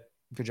championship.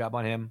 Good job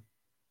on him.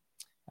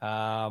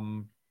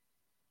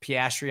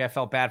 Piastri, I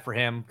felt bad for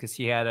him because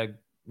he had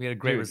a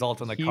great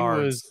result on the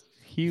cards.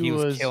 He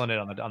was killing it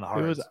on the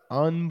hards. It was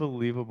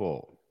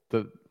unbelievable.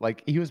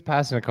 He was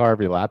passing a car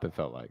every lap, it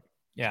felt like.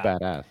 Yeah.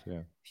 It's badass. Yeah.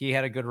 He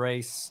had a good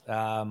race.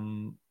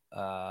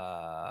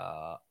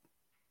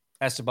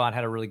 Esteban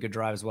had a really good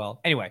drive as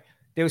well. Anyway,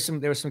 there was some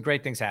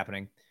great things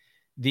happening.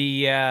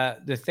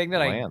 The thing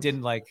that I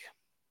didn't like,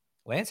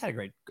 Lance had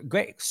a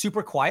great,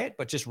 super quiet,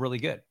 but just really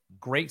good.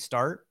 Great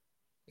start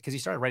because he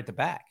started right at the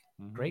back.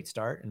 Mm-hmm. Great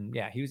start. And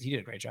yeah, he did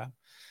a great job.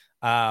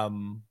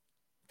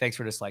 Thanks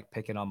for just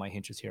picking on my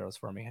Hinch's heroes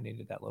for me. I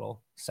needed that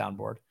little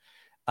soundboard.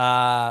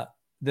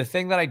 The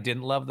thing that I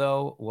didn't love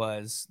though,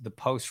 was the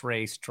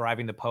post-race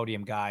driving the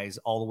podium guys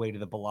all the way to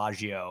the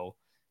Bellagio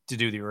to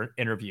do the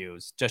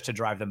interviews, just to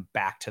drive them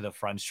back to the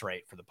front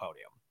straight for the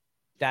podium.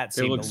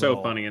 It looked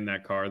so funny in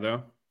that car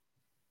though.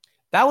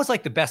 That was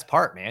the best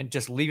part, man.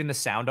 Just leaving the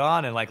sound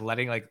on and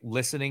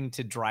listening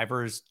to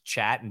drivers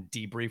chat and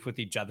debrief with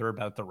each other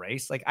about the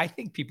race. I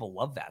think people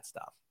love that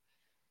stuff.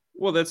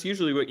 Well, that's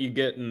usually what you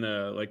get in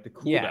the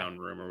cool down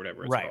room or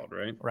whatever it's called,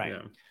 right? Right.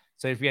 Yeah.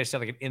 So if we had to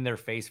have an in their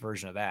face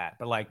version of that,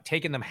 but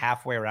taking them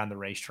halfway around the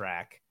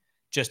racetrack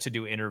just to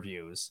do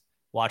interviews,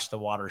 watch the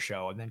water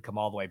show, and then come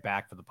all the way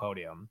back for the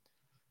podium.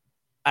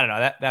 I don't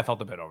know. That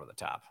felt a bit over the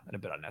top and a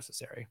bit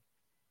unnecessary.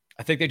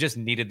 I think they just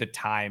needed the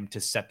time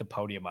to set the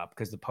podium up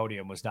because the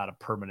podium was not a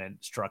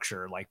permanent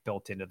structure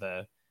built into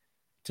the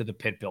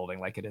pit building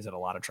like it is at a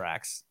lot of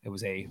tracks. It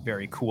was a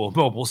very cool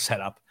mobile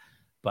setup,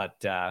 but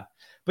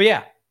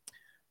yeah,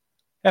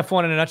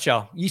 F1 in a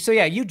nutshell.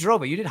 You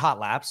drove it. You did hot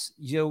laps.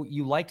 You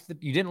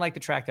didn't like the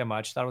track that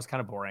much. Thought it was kind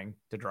of boring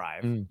to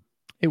drive.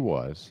 It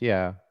was,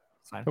 yeah.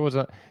 There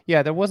wasn't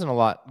a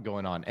lot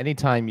going on.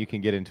 Anytime you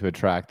can get into a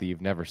track that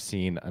you've never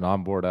seen an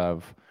onboard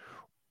of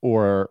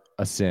or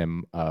a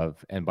sim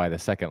of, and by the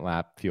second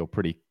lap feel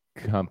pretty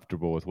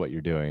comfortable with what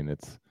you're doing,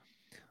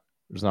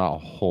 there's not a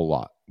whole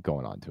lot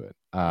going on to it.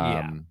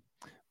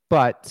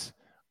 But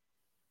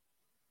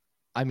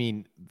I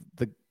mean,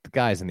 the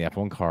guys in the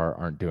F1 car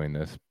aren't doing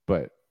this,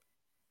 but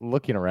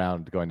looking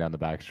around going down the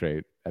back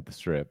straight at the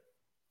strip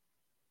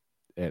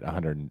at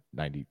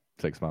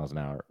 196 miles an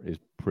hour is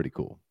pretty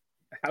cool.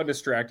 How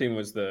distracting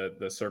was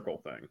the circle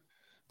thing?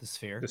 The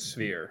sphere? The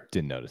sphere.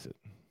 Didn't notice it.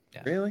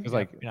 Yeah. Really? It's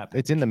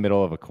it's in the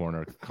middle of a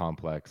corner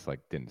complex.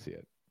 Didn't see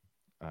it.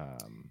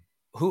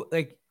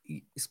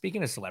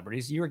 Speaking of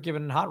celebrities, you were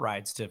giving hot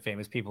rides to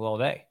famous people all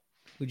day.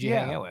 Who'd you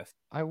hang out with?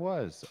 I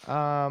was.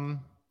 I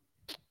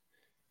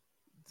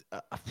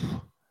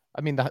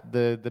mean,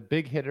 the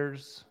big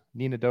hitters: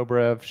 Nina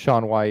Dobrev,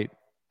 Shaun White.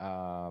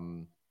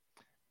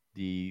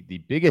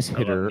 The biggest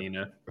hitter,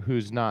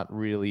 who's not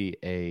really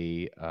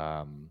a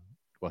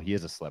he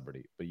is a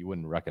celebrity, but you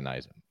wouldn't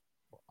recognize him.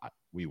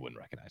 We wouldn't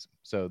recognize him.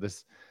 So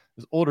this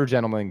older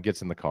gentleman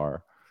gets in the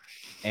car,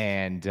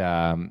 and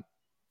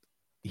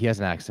he has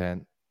an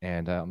accent,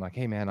 and I'm like,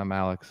 "Hey, man, I'm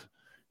Alex."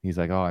 He's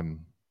like, "Oh,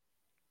 I'm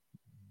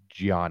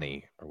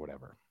Gianni or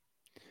whatever,"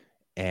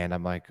 and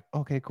I'm like,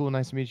 "Okay, cool,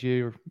 nice to meet you.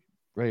 You're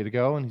ready to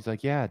go?" And he's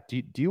like, "Yeah.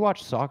 Do you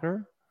watch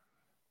soccer?"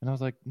 And I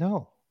was like,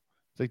 "No."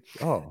 He's like,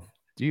 "Oh,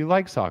 do you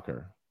like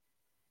soccer?"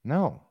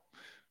 "No."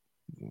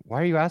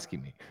 "Why are you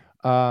asking me?"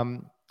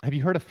 "Have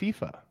you heard of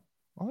FIFA?"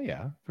 "Oh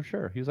yeah, for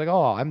sure." He was like,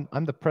 "Oh,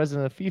 I'm the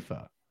president of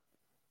FIFA."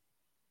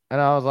 And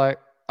I was like,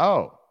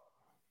 "Oh,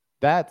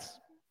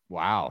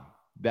 wow.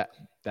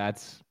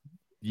 That's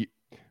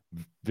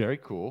very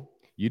cool.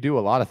 You do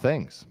a lot of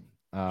things."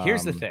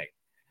 Here's the thing.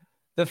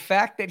 The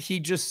fact that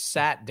he just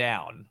sat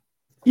down.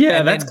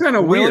 Yeah, that's kind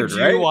of weird,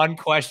 right? You on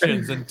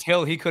questions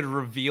until he could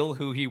reveal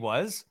who he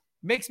was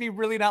makes me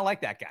really not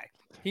like that guy.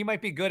 He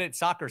might be good at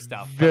soccer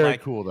stuff. Very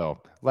cool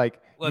though.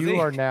 You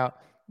are now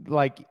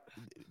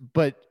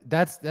but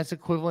that's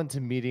equivalent to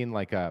meeting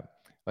a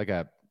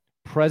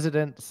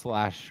president /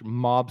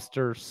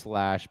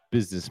 mobster /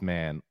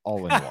 businessman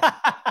all in one.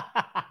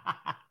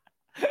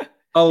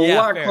 A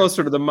lot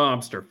closer to the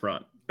mobster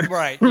front.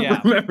 Right.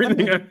 Yeah. From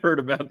everything I've heard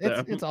about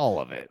them. It's all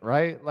of it,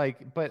 right?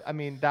 But I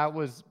mean, that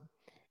was,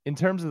 in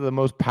terms of the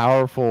most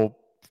powerful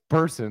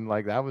person,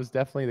 that was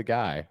definitely the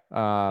guy.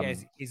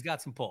 He's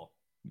got some pull.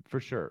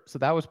 For sure. So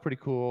that was pretty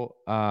cool.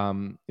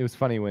 It was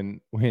funny when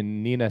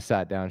Nina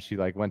sat down, she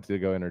went to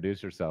go introduce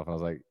herself, and I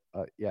was like,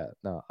 "Yeah,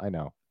 no, I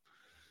know.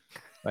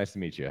 Nice to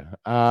meet you."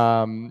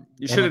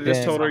 You should have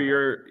just told her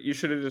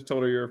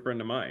you're a friend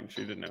of mine.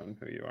 She didn't know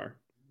who you are.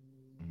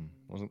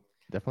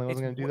 Definitely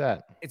wasn't going to do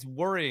that. It's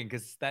worrying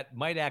because that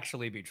might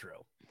actually be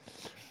true.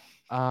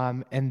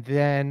 And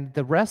then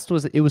the rest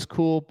was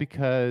cool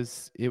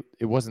because it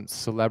wasn't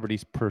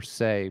celebrities per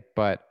se,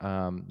 but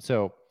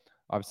so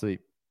obviously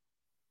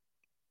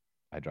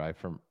I drive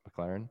from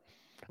McLaren.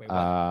 Wait,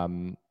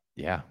 what?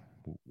 Yeah,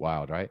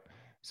 wild, right?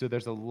 So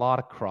there's a lot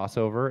of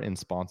crossover in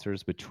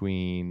sponsors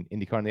between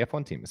IndyCar and the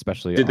F1 team,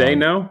 especially Did they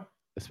know?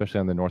 Especially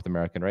on the North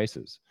American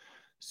races.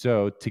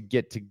 So to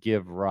get to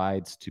give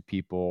rides to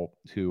people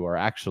who are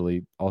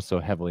actually also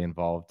heavily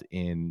involved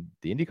in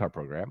the IndyCar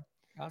program,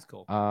 That's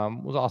cool.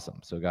 was awesome.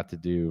 So got to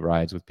do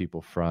rides with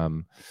people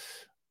from,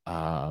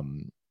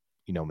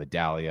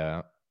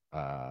 Medallia,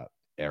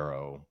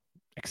 Aero,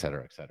 et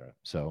cetera, et cetera.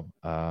 So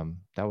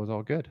that was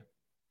all good.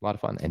 A lot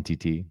of fun.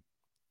 NTT.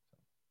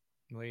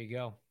 There you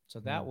go. So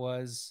that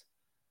was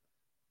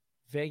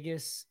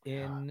Vegas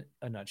in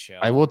a nutshell.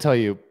 I will tell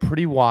you,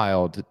 pretty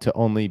wild to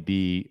only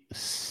be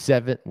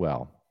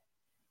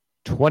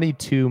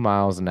 22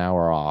 miles an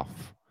hour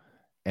off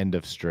end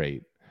of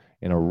straight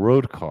in a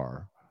road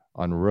car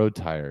on road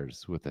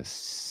tires with a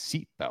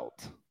seat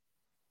belt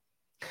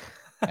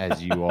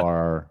as you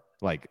are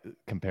like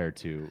compared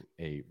to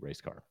a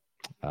race car.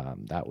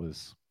 That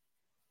was,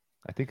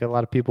 I think a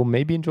lot of people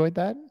maybe enjoyed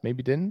that,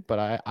 maybe didn't,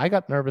 but I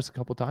got nervous a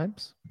couple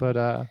times, but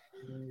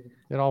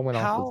it all went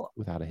off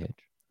without a hitch.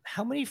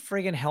 How many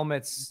friggin'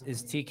 helmets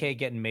is TK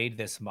getting made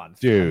this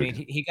month? Dude. I mean,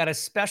 he got a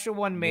special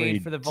one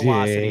made for the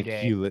Velocity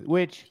Day.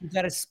 Which he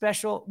got a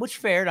special, which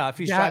fair enough.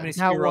 He's driving his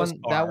Heroes car.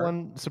 That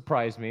one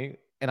surprised me,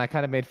 and I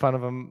kind of made fun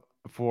of him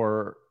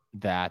for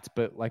that.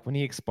 But like when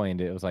he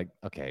explained it, it was like,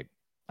 okay,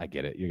 I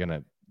get it. You're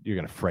gonna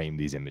frame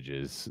these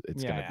images.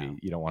 It's gonna be.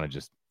 You don't want to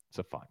just.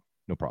 So fine,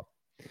 no problem.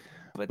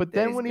 But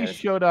then when he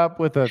showed up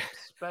with a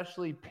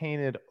specially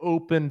painted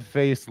open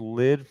face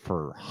lid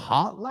for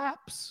hot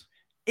laps.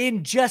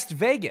 In just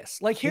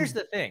Vegas. Like, here's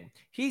the thing.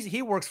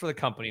 He works for the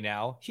company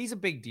now. He's a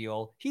big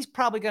deal. He's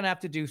probably going to have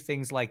to do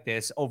things like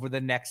this over the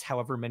next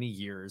however many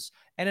years.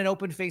 And an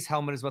open face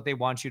helmet is what they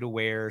want you to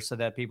wear so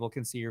that people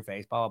can see your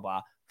face, blah,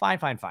 blah, blah.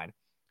 Fine.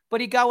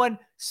 But he got one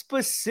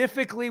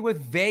specifically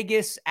with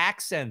Vegas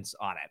accents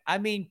on it. I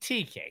mean,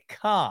 TK,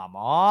 come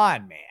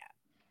on, man.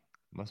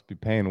 Must be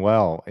paying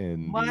well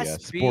in the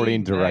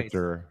sporting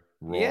director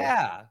role.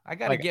 Yeah, I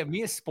got to get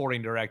me a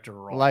sporting director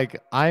role. Like,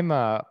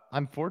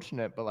 I'm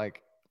fortunate, but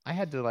like, I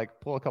had to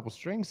like pull a couple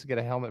strings to get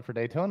a helmet for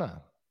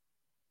Daytona.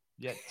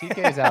 Yeah,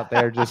 TK's out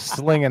there just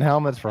slinging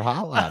helmets for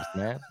hot laps,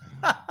 man.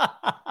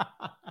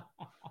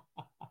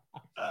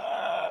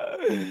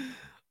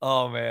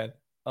 Oh man,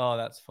 oh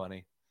that's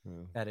funny.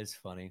 That is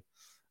funny.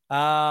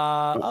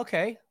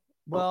 Okay.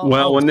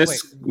 Well, when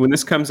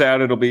this comes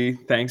out, it'll be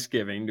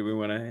Thanksgiving. Do we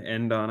want to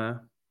end on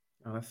a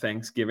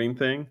Thanksgiving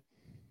thing?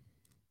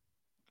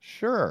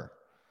 Sure.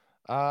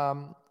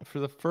 For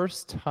the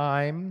first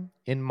time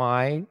in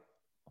my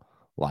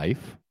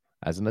life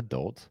as an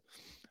adult,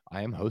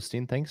 I am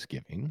hosting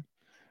Thanksgiving,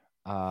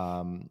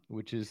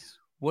 which is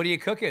what are you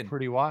cooking?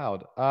 Pretty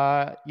wild.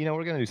 We're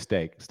gonna do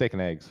steak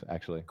and eggs,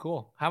 actually.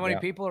 Cool. How many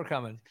people are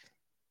coming?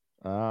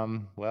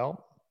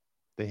 Well,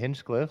 the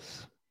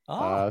Hinchcliffes.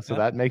 So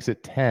that makes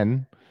it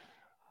 10.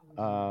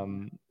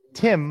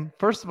 Tim,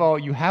 first of all,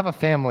 you have a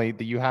family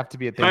that you have to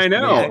be at Thanksgiving.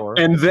 I know,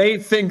 and they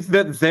think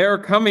that they're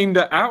coming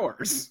to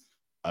ours.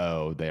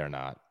 Oh, they are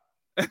not.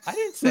 I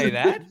didn't say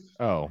that.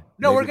 Oh,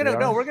 no, we're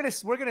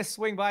gonna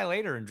swing by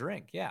later and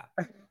drink. Yeah.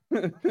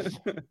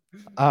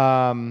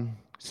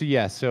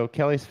 So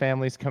Kelly's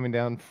family's coming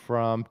down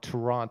from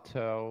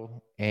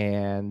Toronto,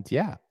 and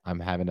yeah, I'm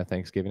having a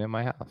Thanksgiving in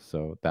my house.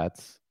 So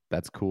that's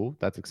cool.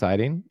 That's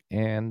exciting,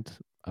 and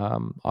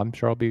I'm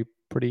sure I'll be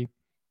pretty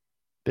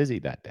busy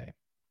that day.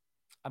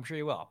 I'm sure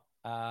you will.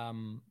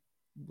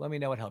 Let me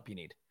know what help you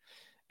need.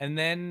 And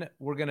then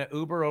we're going to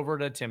Uber over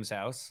to Tim's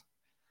house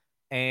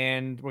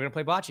and we're going to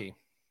play bocce.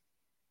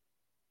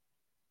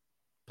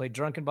 Play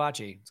drunken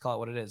bocce. Let's call it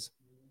what it is.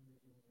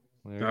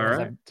 All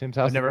right. Tim's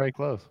house is very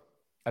close.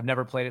 I've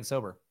never played it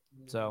sober.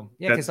 So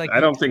yeah, because I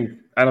don't think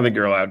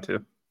you're allowed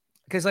to.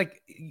 Because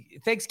like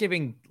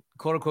Thanksgiving,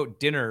 quote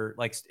unquote, dinner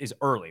is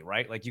early,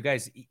 right? Like you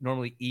guys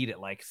normally eat at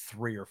like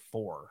 3 or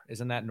 4.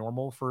 Isn't that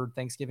normal for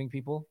Thanksgiving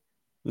people?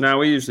 No,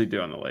 we usually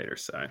do on the later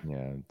side.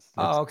 Yeah,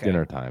 it's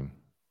dinner time.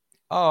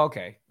 Oh,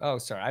 okay. Oh,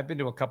 sorry. I've been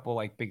to a couple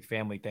like big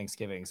family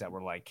Thanksgivings that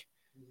were like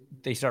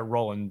they start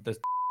rolling the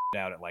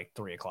out at like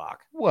 3 o'clock.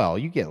 Well,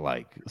 you get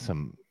like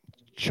some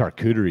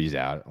charcuteries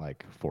out at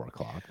like 4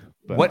 o'clock.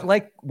 But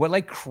what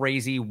like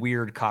crazy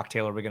weird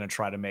cocktail are we gonna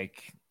try to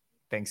make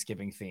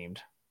Thanksgiving themed?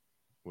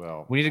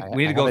 Well, we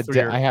need to go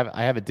through. I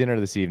have a dinner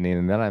this evening,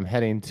 and then I'm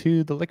heading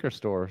to the liquor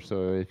store.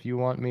 So if you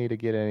want me to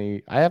get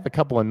any, I have a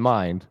couple in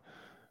mind,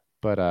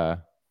 but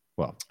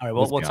well, all right.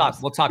 We'll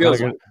talk. We'll talk.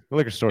 The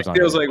liquor store's on.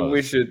 Feels like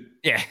we should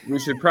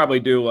probably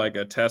do like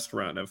a test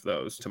run of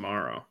those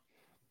tomorrow.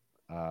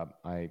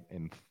 I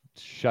am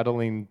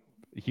shuttling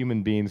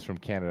human beings from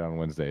Canada on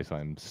Wednesday, so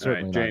I'm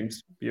certainly all right,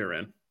 James, you're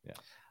in. Yeah,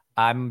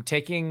 I'm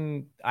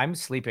sleeping.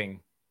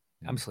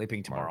 I'm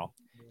sleeping tomorrow,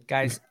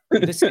 guys.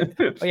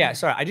 Oh yeah,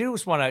 sorry.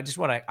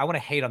 I want to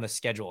hate on the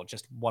schedule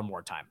just one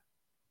more time.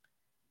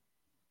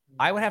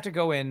 I would have to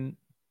go in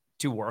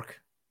to work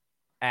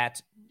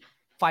at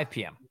 5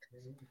 p.m.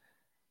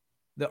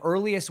 The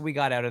earliest we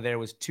got out of there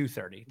was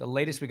 2:30. The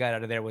latest we got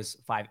out of there was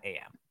 5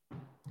 a.m.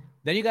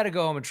 Then you got to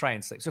go home and try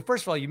and sleep. So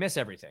first of all, you miss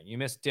everything. You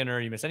miss dinner.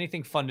 You miss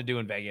anything fun to do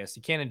in Vegas.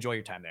 You can't enjoy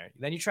your time there.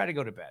 Then you try to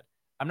go to bed.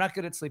 I'm not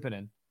good at sleeping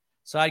in.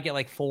 So I'd get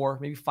like 4,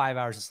 maybe 5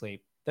 hours of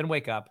sleep, then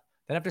wake up,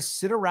 then have to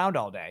sit around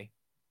all day.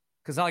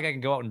 Because not like I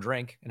can go out and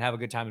drink and have a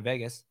good time in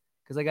Vegas,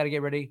 because I got to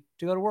get ready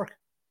to go to work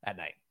at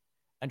night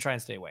and try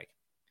and stay awake.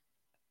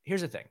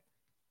 Here's the thing.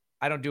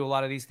 I don't do a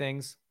lot of these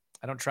things.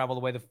 I don't travel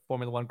the way the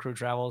Formula One crew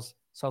travels.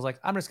 So I was like,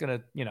 I'm just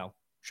going to,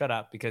 shut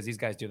up, because these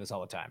guys do this all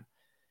the time.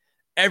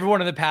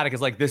 Everyone in the paddock is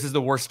like, this is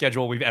the worst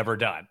schedule we've ever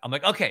done. I'm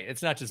like, okay,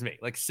 it's not just me.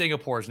 Like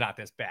Singapore is not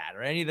this bad,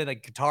 or any of the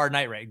like Qatar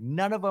night race.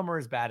 None of them are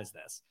as bad as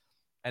this.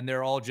 And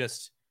they're all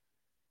just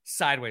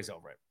sideways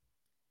over it.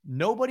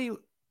 Nobody,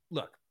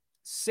 look,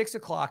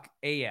 6:00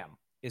 a.m.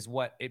 is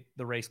what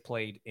the race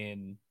played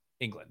in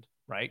England,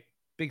 right?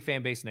 Big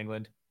fan base in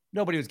England.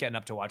 Nobody was getting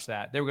up to watch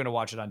that. They were going to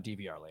watch it on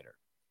DVR later.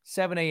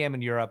 7 a.m.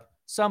 in Europe.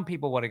 Some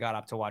people would have got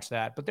up to watch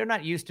that, but they're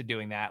not used to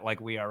doing that like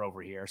we are over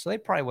here. So they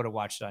probably would have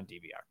watched it on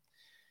DVR.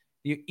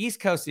 The East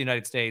Coast of the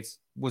United States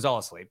was all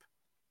asleep.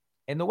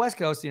 And the West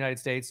Coast of the United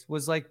States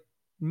was like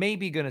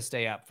maybe going to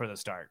stay up for the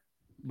start.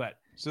 But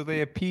so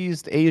they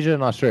appeased Asia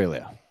and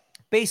Australia.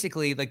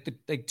 Basically,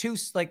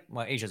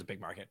 Asia's a big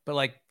market, but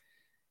like,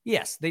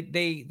 yes,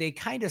 they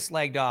kind of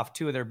slagged off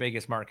 2 of their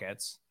biggest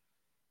markets.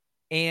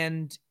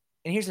 And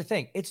here's the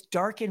thing. It's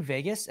dark in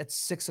Vegas at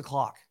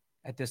 6:00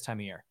 at this time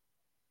of year.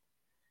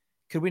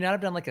 Could we not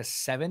have done like a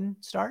 7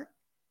 start?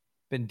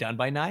 Been done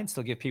by 9,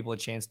 still give people a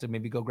chance to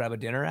maybe go grab a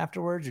dinner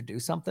afterwards or do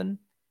something?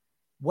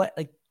 What,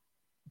 like,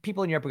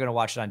 people in Europe are going to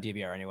watch it on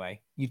DVR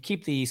anyway. You'd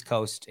keep the East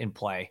Coast in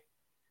play.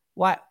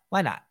 Why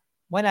not?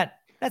 Why not?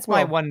 That's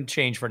my one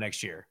change for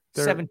next year.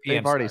 7 p.m.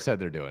 They've already start. said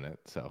they're doing it.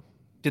 So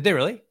Did they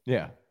really?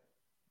 yeah.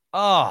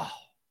 Oh,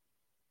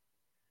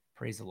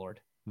 praise the Lord.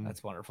 Mm.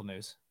 That's wonderful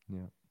news.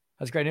 Yeah.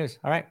 That's great news.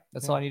 All right.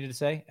 That's all I needed to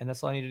say. And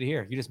that's all I needed to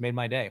hear. You just made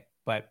my day.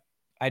 But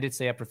I did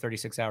stay up for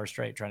 36 hours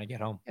straight trying to get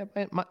home. Yeah,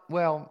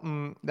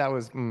 that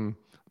was, I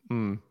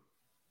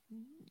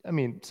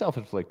mean,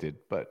 self-inflicted,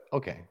 but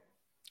okay.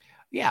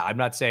 Yeah, I'm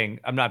not saying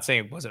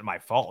it wasn't my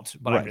fault,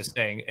 but I'm just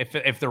saying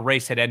if the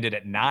race had ended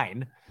at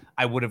 9,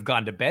 I would have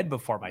gone to bed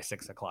before my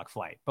 6:00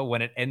 flight. But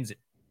when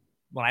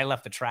I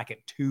left the track at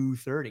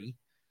 2:30,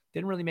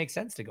 didn't really make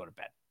sense to go to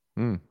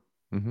bed.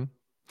 Mm-hmm.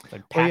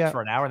 Like packed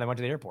for an hour and then went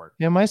to the airport.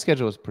 Yeah, my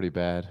schedule was pretty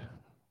bad.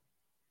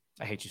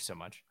 I hate you so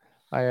much.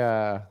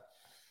 I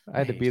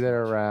had to be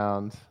there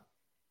around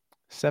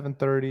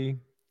 7:30.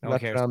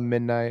 Left around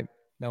midnight.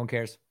 No one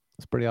cares.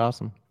 It's pretty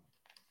awesome.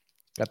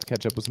 Got to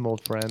catch up with some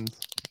old friends.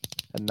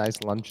 Had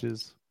nice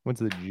lunches. Went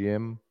to the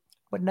gym.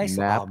 What nice.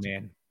 Oh,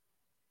 man.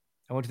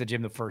 I went to the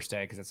gym the first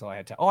day because that's all I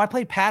had to. Oh, I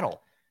played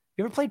paddle.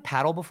 You ever played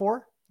paddle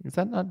before? Is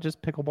that not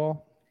just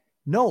pickleball?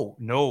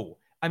 No.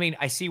 I mean,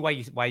 I see why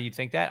you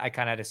think that. I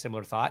kind of had a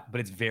similar thought,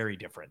 but it's very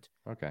different.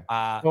 Okay.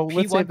 Well,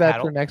 let's save that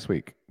for next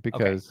week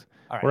because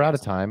we're out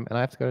of time and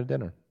I have to go to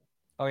dinner.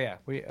 Oh, yeah.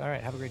 All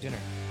right. Have a great dinner.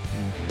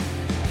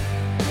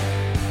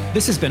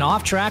 This has been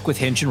Off Track with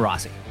Hinch and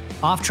Rossi.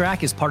 Off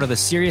Track is part of the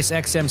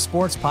SiriusXM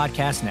Sports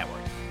Podcast Network.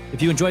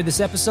 If you enjoyed this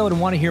episode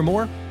and want to hear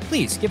more,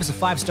 please give us a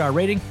 5-star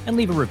rating and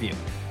leave a review.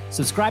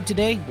 Subscribe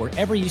today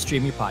wherever you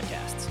stream your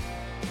podcasts.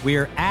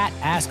 We're at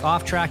Ask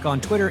Off Track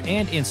on Twitter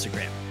and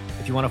Instagram.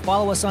 If you want to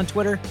follow us on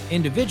Twitter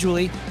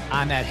individually,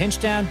 I'm at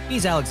Hinchtown,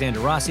 he's Alexander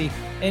Rossi,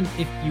 and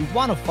if you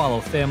want to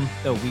follow Tim,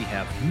 though we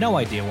have no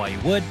idea why you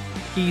would,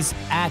 he's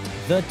at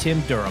The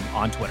Tim Durham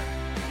on Twitter.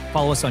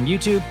 Follow us on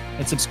YouTube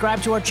and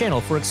subscribe to our channel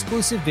for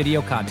exclusive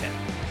video content.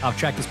 Off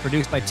Track is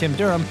produced by Tim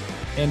Durham,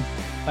 and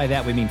by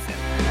that we mean Tim.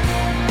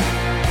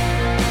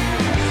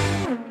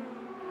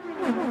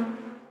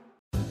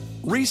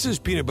 Reese's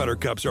peanut butter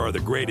cups are the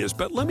greatest,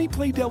 but let me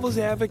play devil's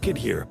advocate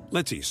here.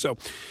 Let's see. So,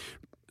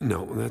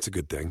 no, that's a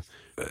good thing.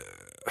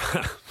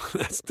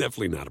 That's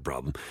definitely not a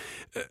problem.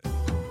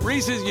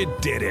 Reese's, you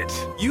did it.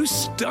 You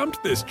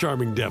stumped this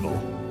charming devil.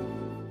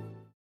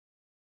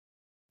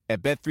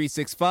 At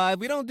Bet365,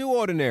 we don't do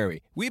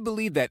ordinary. We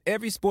believe that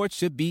every sport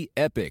should be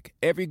epic.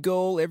 Every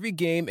goal, every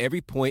game,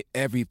 every point,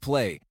 every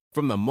play.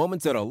 From the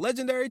moments that are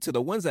legendary to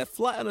the ones that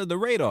fly under the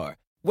radar.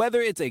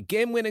 Whether it's a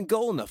game-winning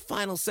goal in the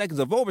final seconds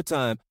of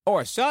overtime or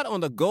a shot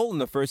on the goal in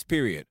the first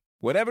period.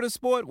 Whatever the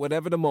sport,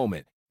 whatever the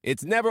moment.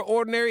 It's never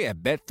ordinary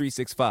at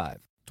Bet365.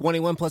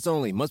 21 plus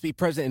only. Must be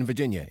present in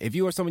Virginia. If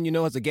you or someone you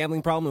know has a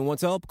gambling problem and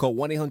wants help, call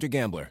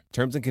 1-800-GAMBLER.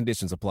 Terms and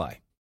conditions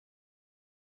apply.